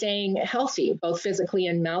may be staying healthy, both physically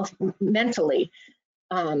and mentally.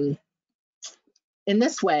 In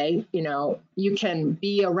this way, you know, you can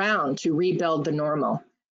be around to rebuild the normal.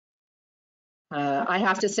 I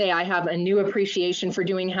have to say, I have a new appreciation for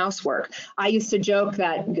doing housework. I used to joke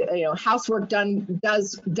that, you know, housework done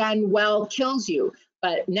well kills you.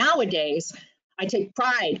 But nowadays, I take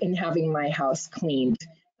pride in having my house cleaned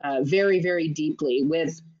very, very deeply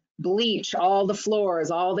with bleach, all the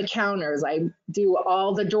floors, all the counters. I do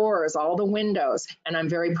all the doors, all the windows, and I'm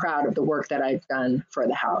very proud of the work that I've done for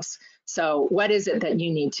the house. So what is it that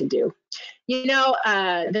you need to do? You know,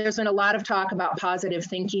 there's been a lot of talk about positive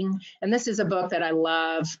thinking, and this is a book that I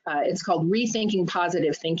love. It's called Rethinking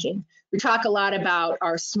Positive Thinking. We talk a lot about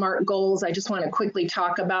our SMART goals. I just want to quickly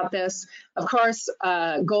talk about this. Of course,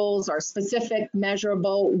 goals are specific,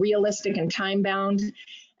 measurable, realistic, and time-bound.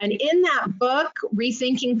 And in that book,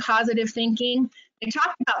 Rethinking Positive Thinking, they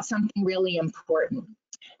talked about something really important.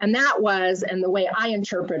 And that was, and the way I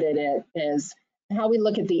interpreted it is how we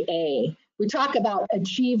look at the A. We talk about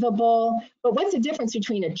achievable, but what's the difference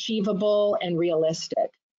between achievable and realistic?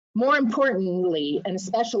 More importantly, and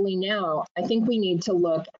especially now, I think we need to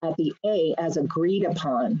look at the A as agreed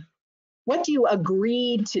upon. What do you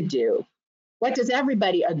agree to do? What does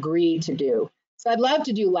everybody agree to do? So I'd love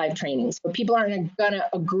to do live trainings, but people aren't going to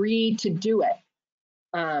agree to do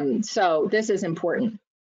it. So this is important.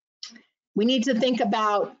 We need to think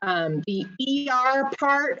about the ER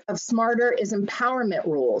part of Smarter is empowerment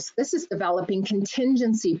rules. This is developing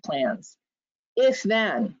contingency plans. If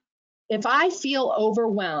then, if I feel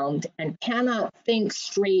overwhelmed and cannot think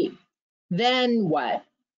straight, then what?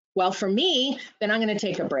 Well, for me, then I'm going to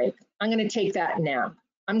take a break. I'm going to take that nap.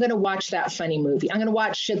 I'm going to watch that funny movie. I'm going to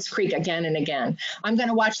watch Schitt's Creek again and again. I'm going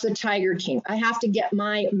to watch The Tiger King. I have to get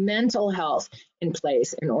my mental health in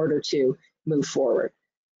place in order to move forward.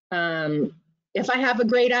 If I have a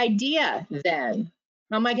great idea, then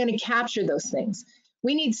how am I going to capture those things?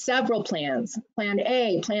 We need several plans, plan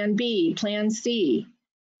A, plan B, plan C.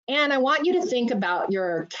 And I want you to think about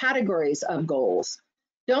your categories of goals.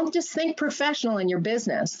 Don't just think professional in your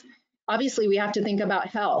business. Obviously, we have to think about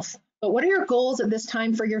health. But what are your goals at this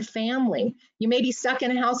time for your family? You may be stuck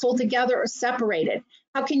in a household together or separated.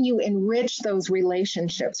 How can you enrich those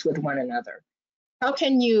relationships with one another? How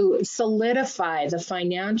can you solidify the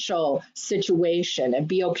financial situation and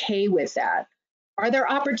be okay with that? Are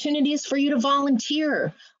there opportunities for you to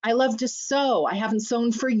volunteer? I love to sew. I haven't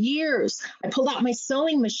sewn for years. I pulled out my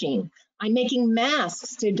sewing machine. I'm making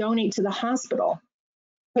masks to donate to the hospital.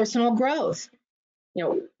 Personal growth. You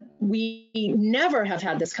know, we never have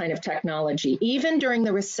had this kind of technology. Even during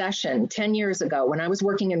the recession 10 years ago, when I was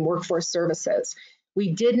working in workforce services,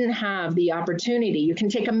 we didn't have the opportunity. You can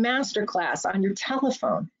take a master class on your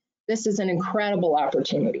telephone. This is an incredible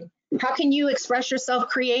opportunity. How can you express yourself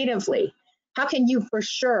creatively? How can you for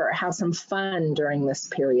sure have some fun during this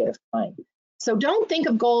period of time? So don't think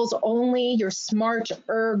of goals only, your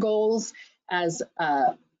smarter goals, as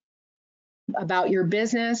about your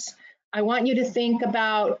business. I want you to think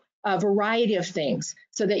about a variety of things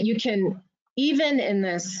so that you can, even in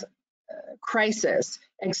this crisis,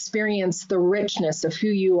 experience the richness of who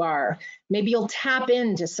you are. Maybe you'll tap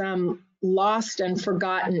into some lost and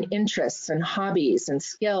forgotten interests and hobbies and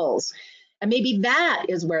skills. And maybe that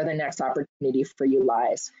is where the next opportunity for you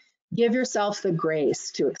lies. Give yourself the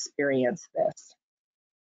grace to experience this.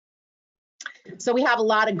 So we have a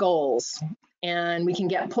lot of goals and we can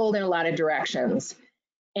get pulled in a lot of directions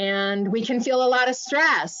and we can feel a lot of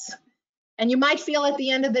stress. And you might feel at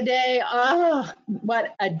the end of the day, oh,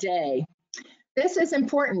 what a day. This is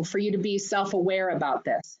important for you to be self-aware about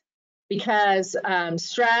this because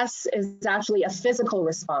stress is actually a physical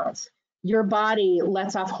response. Your body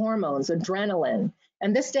lets off hormones, adrenaline.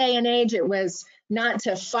 And this day and age, it was not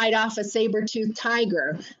to fight off a saber-toothed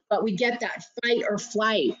tiger, but we get that fight or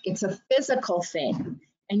flight. It's a physical thing.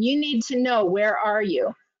 And you need to know, where are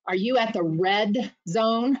you? Are you at the red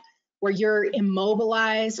zone where you're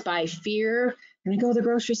immobilized by fear? Can I go to the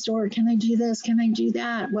grocery store? Can I do this? Can I do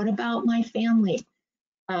that? What about my family?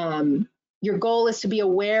 Your goal is to be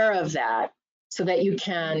aware of that so that you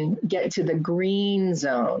can get to the green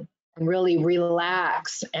zone and really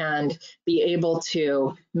relax and be able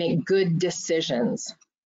to make good decisions.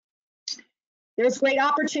 There's great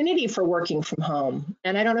opportunity for working from home.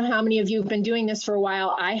 And I don't know how many of you have been doing this for a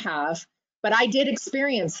while. I have, but I did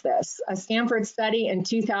experience this. A Stanford study in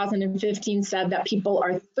 2015 said that people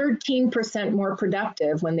are 13% more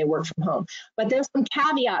productive when they work from home. But there's some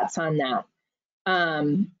caveats on that.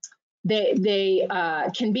 They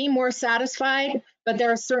can be more satisfied, but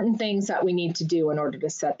there are certain things that we need to do in order to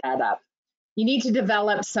set that up. You need to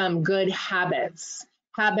develop some good habits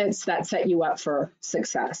that set you up for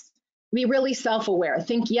success. Be really self-aware.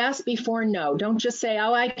 Think yes before no. Don't just say,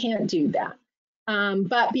 oh, I can't do that.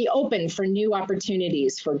 But be open for new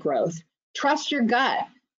opportunities for growth. Trust your gut.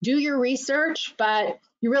 Do your research, but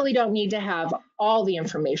you really don't need to have all the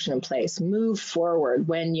information in place. Move forward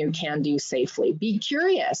when you can do safely. Be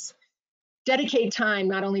curious. Dedicate time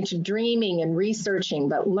not only to dreaming and researching,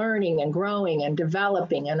 but learning and growing and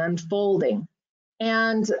developing and unfolding.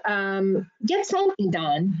 And get something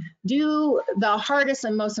done. Do the hardest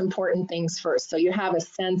and most important things first so you have a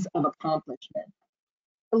sense of accomplishment.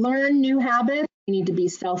 To learn new habits, you need to be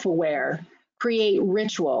self-aware, create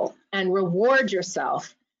ritual, and reward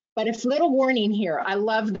yourself. But if little warning here, I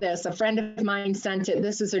love this. A friend of mine sent it.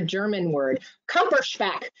 This is a German word,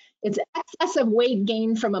 Kumperspeck. It's excessive weight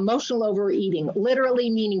gain from emotional overeating,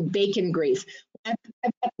 literally meaning bacon grief. I've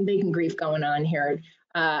got some bacon grief going on here.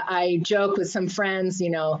 I joke with some friends, you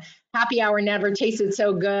know, happy hour never tasted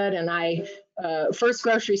so good. And I first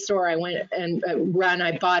grocery store I went and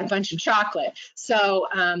I bought a bunch of chocolate. So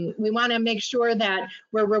we want to make sure that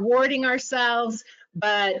we're rewarding ourselves,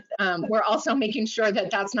 but we're also making sure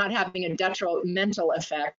that that's not having a detrimental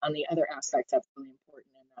effect on the other aspects that's really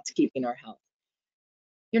important, and that's keeping our health.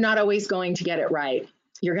 You're not always going to get it right.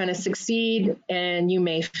 You're going to succeed and you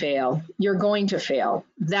may fail. You're going to fail.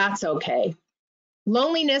 That's okay.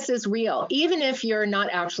 Loneliness is real, even if you're not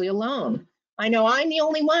actually alone. I know I'm the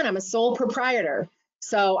only one. I'm a sole proprietor,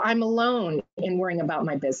 so I'm alone in worrying about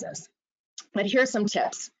my business. But here's some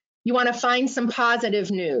tips. You want to find some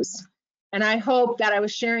positive news. And I hope that I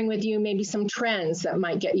was sharing with you maybe some trends that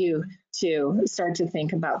might get you to start to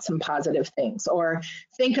think about some positive things, or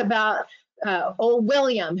think about old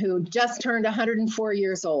William, who just turned 104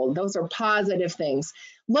 years old. Those are positive things.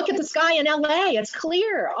 Look at the sky in LA. It's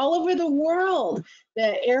clear. All over the world,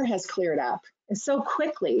 the air has cleared up so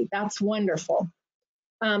quickly. That's wonderful.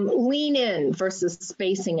 Lean in versus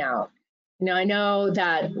spacing out. I know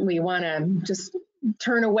that we want to just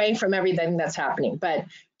turn away from everything that's happening, but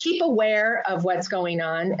keep aware of what's going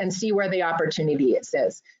on and see where the opportunity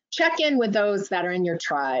is. Check in with those that are in your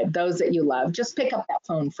tribe, those that you love. Just pick up that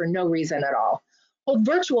phone for no reason at all. Hold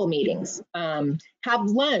virtual meetings, have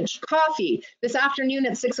lunch, coffee. This afternoon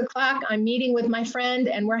at 6 o'clock, I'm meeting with my friend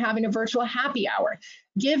and we're having a virtual happy hour.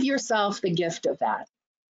 Give yourself the gift of that.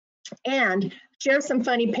 And share some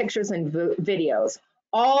funny pictures and videos.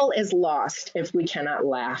 All is lost if we cannot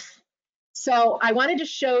laugh. So I wanted to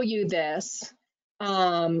show you this.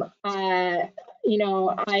 I'm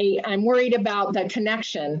worried about the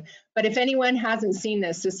connection, but if anyone hasn't seen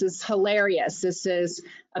this, this is hilarious. This is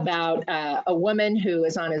about a woman who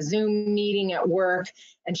is on a Zoom meeting at work,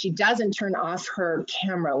 and she doesn't turn off her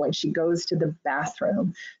camera when she goes to the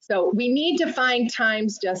bathroom. So we need to find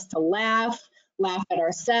times just to laugh at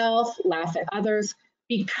ourselves, laugh at others,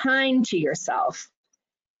 be kind to yourself.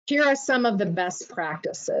 Here are some of the best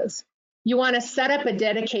practices. You want to set up a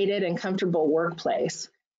dedicated and comfortable workplace.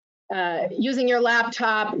 Using your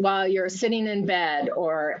laptop while you're sitting in bed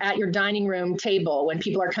or at your dining room table when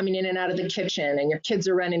people are coming in and out of the kitchen and your kids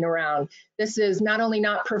are running around. This is not only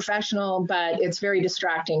not professional, but it's very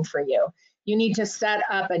distracting for you. You need to set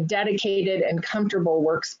up a dedicated and comfortable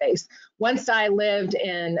workspace. Once I lived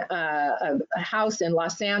in a house in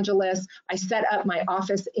Los Angeles, I set up my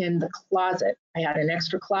office in the closet. I had an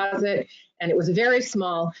extra closet and it was very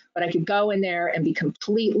small, but I could go in there and be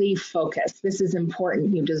completely focused. This is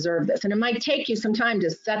important. You deserve this. And it might take you some time to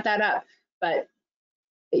set that up, but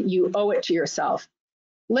you owe it to yourself.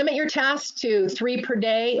 Limit your tasks to 3 per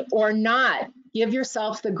day or not. Give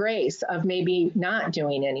yourself the grace of maybe not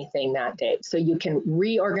doing anything that day so you can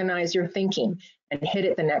reorganize your thinking and hit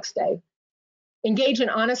it the next day. Engage in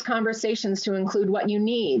honest conversations to include what you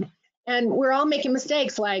need. And we're all making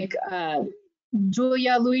mistakes, like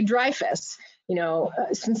Julia Louis-Dreyfus,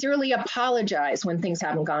 sincerely apologize when things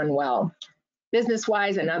haven't gone well,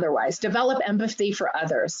 business-wise and otherwise. Develop empathy for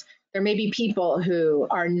others. There may be people who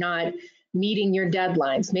are not meeting your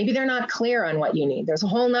deadlines. Maybe they're not clear on what you need. There's a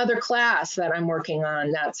whole nother class that I'm working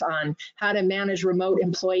on that's on how to manage remote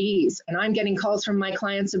employees. And I'm getting calls from my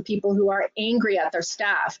clients of people who are angry at their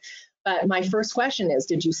staff. But my first question is,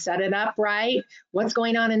 did you set it up right? What's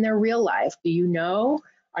going on in their real life? Do you know?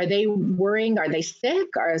 Are they worrying? Are they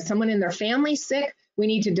sick? Are someone in their family sick? We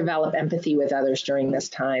need to develop empathy with others during this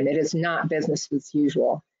time. It is not business as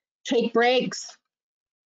usual. Take breaks.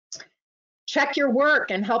 Check your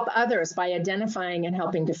work and help others by identifying and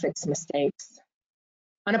helping to fix mistakes.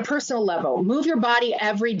 On a personal level, move your body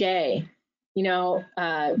every day.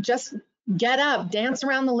 Just get up, dance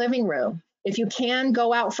around the living room. If you can,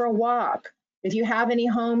 go out for a walk. If you have any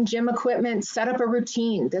home gym equipment, set up a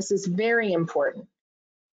routine. This is very important.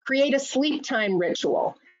 Create a sleep time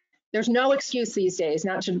ritual. There's no excuse these days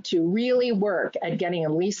not to really work at getting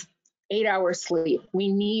at least 8 hours sleep.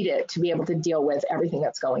 We need it to be able to deal with everything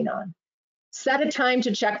that's going on. Set a time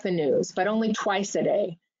to check the news, but only twice a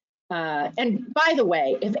day. And by the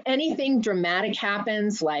way, if anything dramatic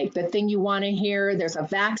happens, like the thing you want to hear, there's a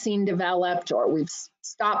vaccine developed or we've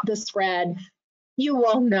stopped the spread, you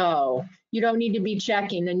will know. You don't need to be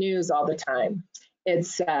checking the news all the time.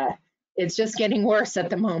 It's just getting worse at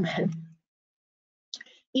the moment.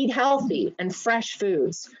 Eat healthy and fresh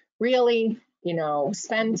foods. Really,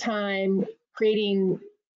 spend time creating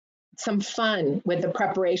some fun with the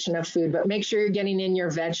preparation of food, but make sure you're getting in your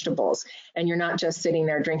vegetables and you're not just sitting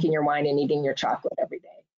there drinking your wine and eating your chocolate every day.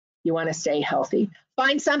 You want to stay healthy.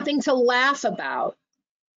 Find something to laugh about.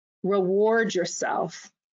 Reward yourself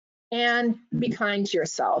and be kind to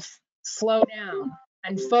yourself. Slow down.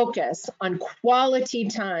 and focus on quality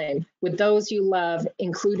time with those you love,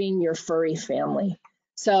 including your furry family.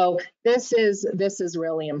 So this is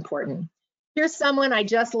really important. Here's someone I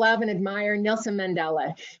just love and admire, Nelson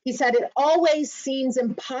Mandela. He said, "It always seems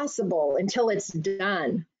impossible until it's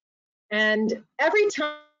done." And every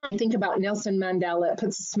time I think about Nelson Mandela, it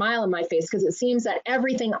puts a smile on my face, because it seems that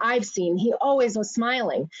everything I've seen, he always was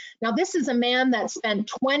smiling. Now, this is a man that spent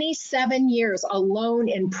 27 years alone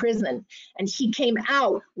in prison, and he came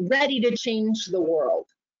out ready to change the world.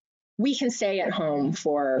 We can stay at home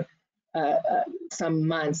for some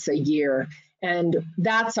months, a year, and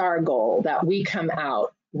that's our goal, that we come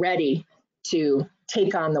out ready to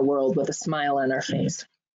take on the world with a smile on our face.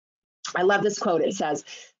 I love this quote. It says,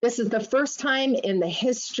 "This is the first time in the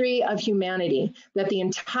history of humanity that the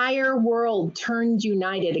entire world turned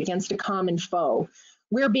united against a common foe.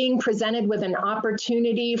 We're being presented with an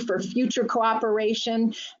opportunity for future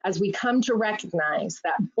cooperation as we come to recognize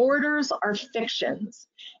that borders are fictions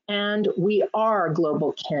and we are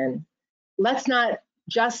global kin. Let's not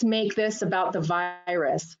just make this about the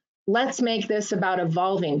virus. Let's make this about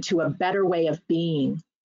evolving to a better way of being."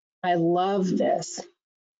 I love this.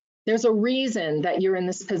 There's a reason that you're in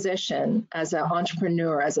this position as an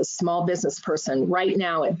entrepreneur, as a small business person right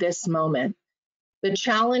now at this moment. The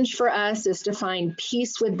challenge for us is to find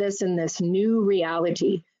peace with this in this new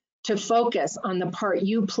reality, to focus on the part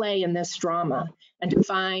you play in this drama, and to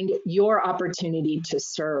find your opportunity to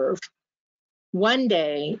serve. One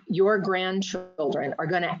day, your grandchildren are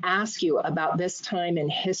going to ask you about this time in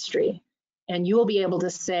history, and you will be able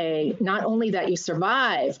to say not only that you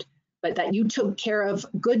survived, but that you took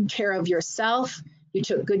good care of yourself, you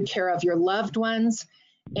took good care of your loved ones,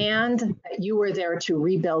 and that you were there to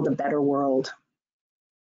rebuild a better world.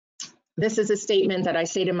 This is a statement that I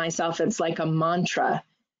say to myself, it's like a mantra,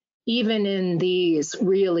 even in these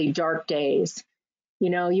really dark days. You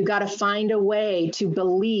know, you got to find a way to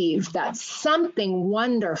believe that something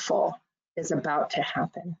wonderful is about to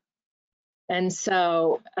happen. And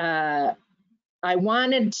so I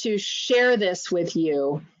wanted to share this with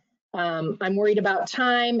you. I'm worried about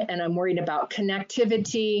time and I'm worried about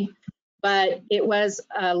connectivity, but it was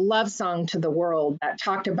a love song to the world that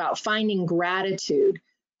talked about finding gratitude.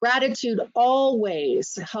 Gratitude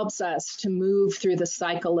always helps us to move through the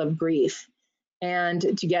cycle of grief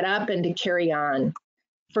and to get up and to carry on.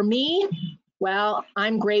 For me, well,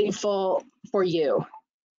 I'm grateful for you.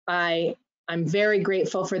 I'm very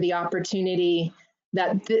grateful for the opportunity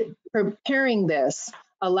that preparing this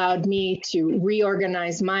allowed me to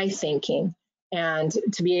reorganize my thinking and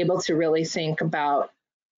to be able to really think about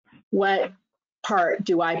what part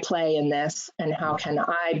do I play in this and how can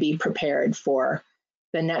I be prepared for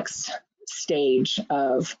the next stage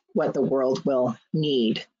of what the world will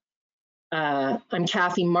need. I'm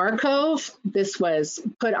Kathy Marcove. This was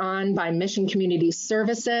put on by Mission Community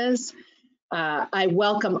Services. I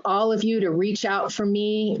welcome all of you to reach out to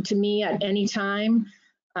me at any time.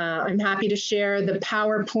 I'm happy to share the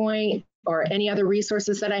PowerPoint or any other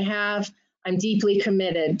resources that I have. I'm deeply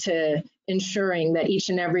committed to ensuring that each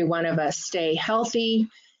and every one of us stay healthy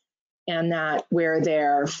and that we're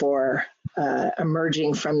there for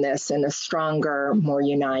emerging from this in a stronger, more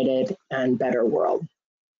united, and better world.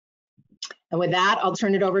 And with that, I'll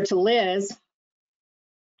turn it over to Liz.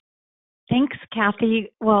 Thanks,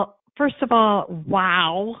 Kathy. Well, first of all,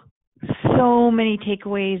 wow. So many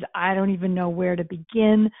takeaways. I don't even know where to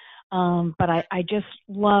begin, but I just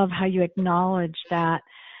love how you acknowledge that,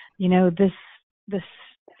 you know, this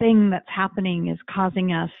thing that's happening is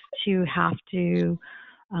causing us to have to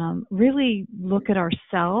really look at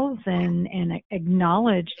ourselves and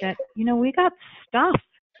acknowledge that, you know, we got stuff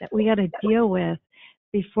that we got to deal with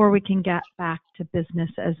before we can get back to business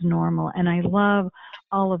as normal. And I love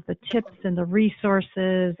all of the tips and the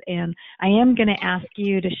resources. And I am going to ask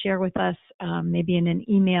you to share with us, maybe in an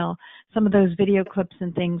email, some of those video clips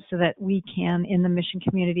and things so that we can, in the Mission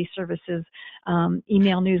Community Services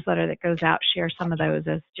email newsletter that goes out, share some of those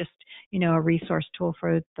as just, you know, a resource tool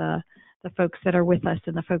for the folks that are with us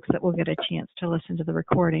and the folks that will get a chance to listen to the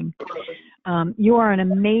recording. You are an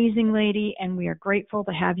amazing lady, and we are grateful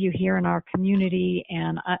to have you here in our community.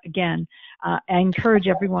 And again, I encourage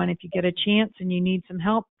everyone, if you get a chance and you need some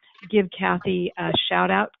help, give Kathy a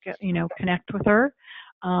shout out, you know, connect with her.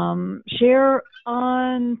 Share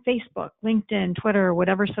on Facebook, LinkedIn, Twitter,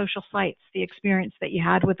 whatever social sites, the experience that you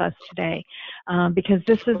had with us today, because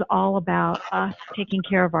this is all about us taking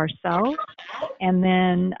care of ourselves and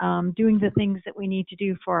then doing the things that we need to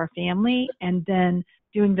do for our family and then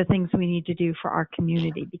doing the things we need to do for our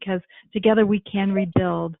community, because together we can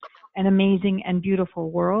rebuild an amazing and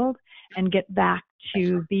beautiful world and get back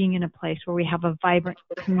to being in a place where we have a vibrant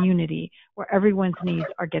community where everyone's needs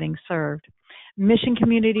are getting served. Mission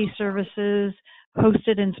Community Services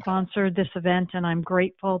hosted and sponsored this event, and I'm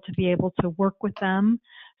grateful to be able to work with them.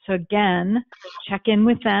 So again, check in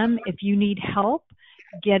with them if you need help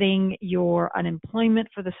getting your unemployment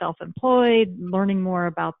for the self-employed, learning more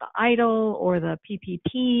about the EIDL or the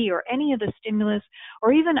PPP or any of the stimulus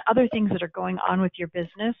or even other things that are going on with your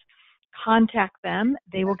business. Contact them.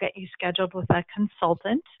 They will get you scheduled with a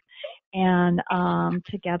consultant, and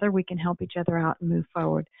together we can help each other out and move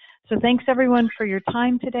forward. So thanks everyone for your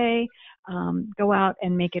time today. Go out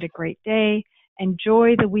and make it a great day.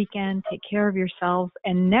 Enjoy the weekend. Take care of yourselves.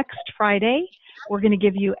 And next Friday, we're going to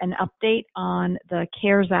give you an update on the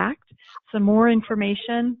CARES Act, some more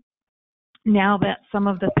information. Now that some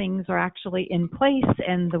of the things are actually in place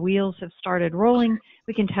and the wheels have started rolling,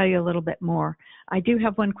 we can tell you a little bit more. I do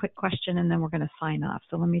have one quick question, and then we're going to sign off.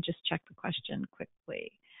 So let me just check the question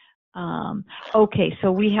quickly. Okay,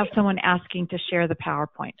 so we have someone asking to share the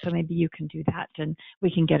PowerPoint, so maybe you can do that and we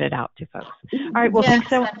can get it out to folks. All right, well, yes,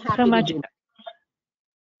 thanks so much.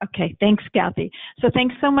 Okay, thanks, Kathy. So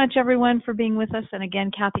thanks so much, everyone, for being with us. And again,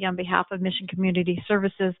 Kathy, on behalf of Mission Community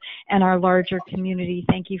Services and our larger community,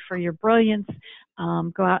 thank you for your brilliance.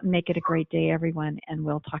 Go out and make it a great day, everyone, and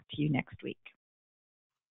we'll talk to you next week.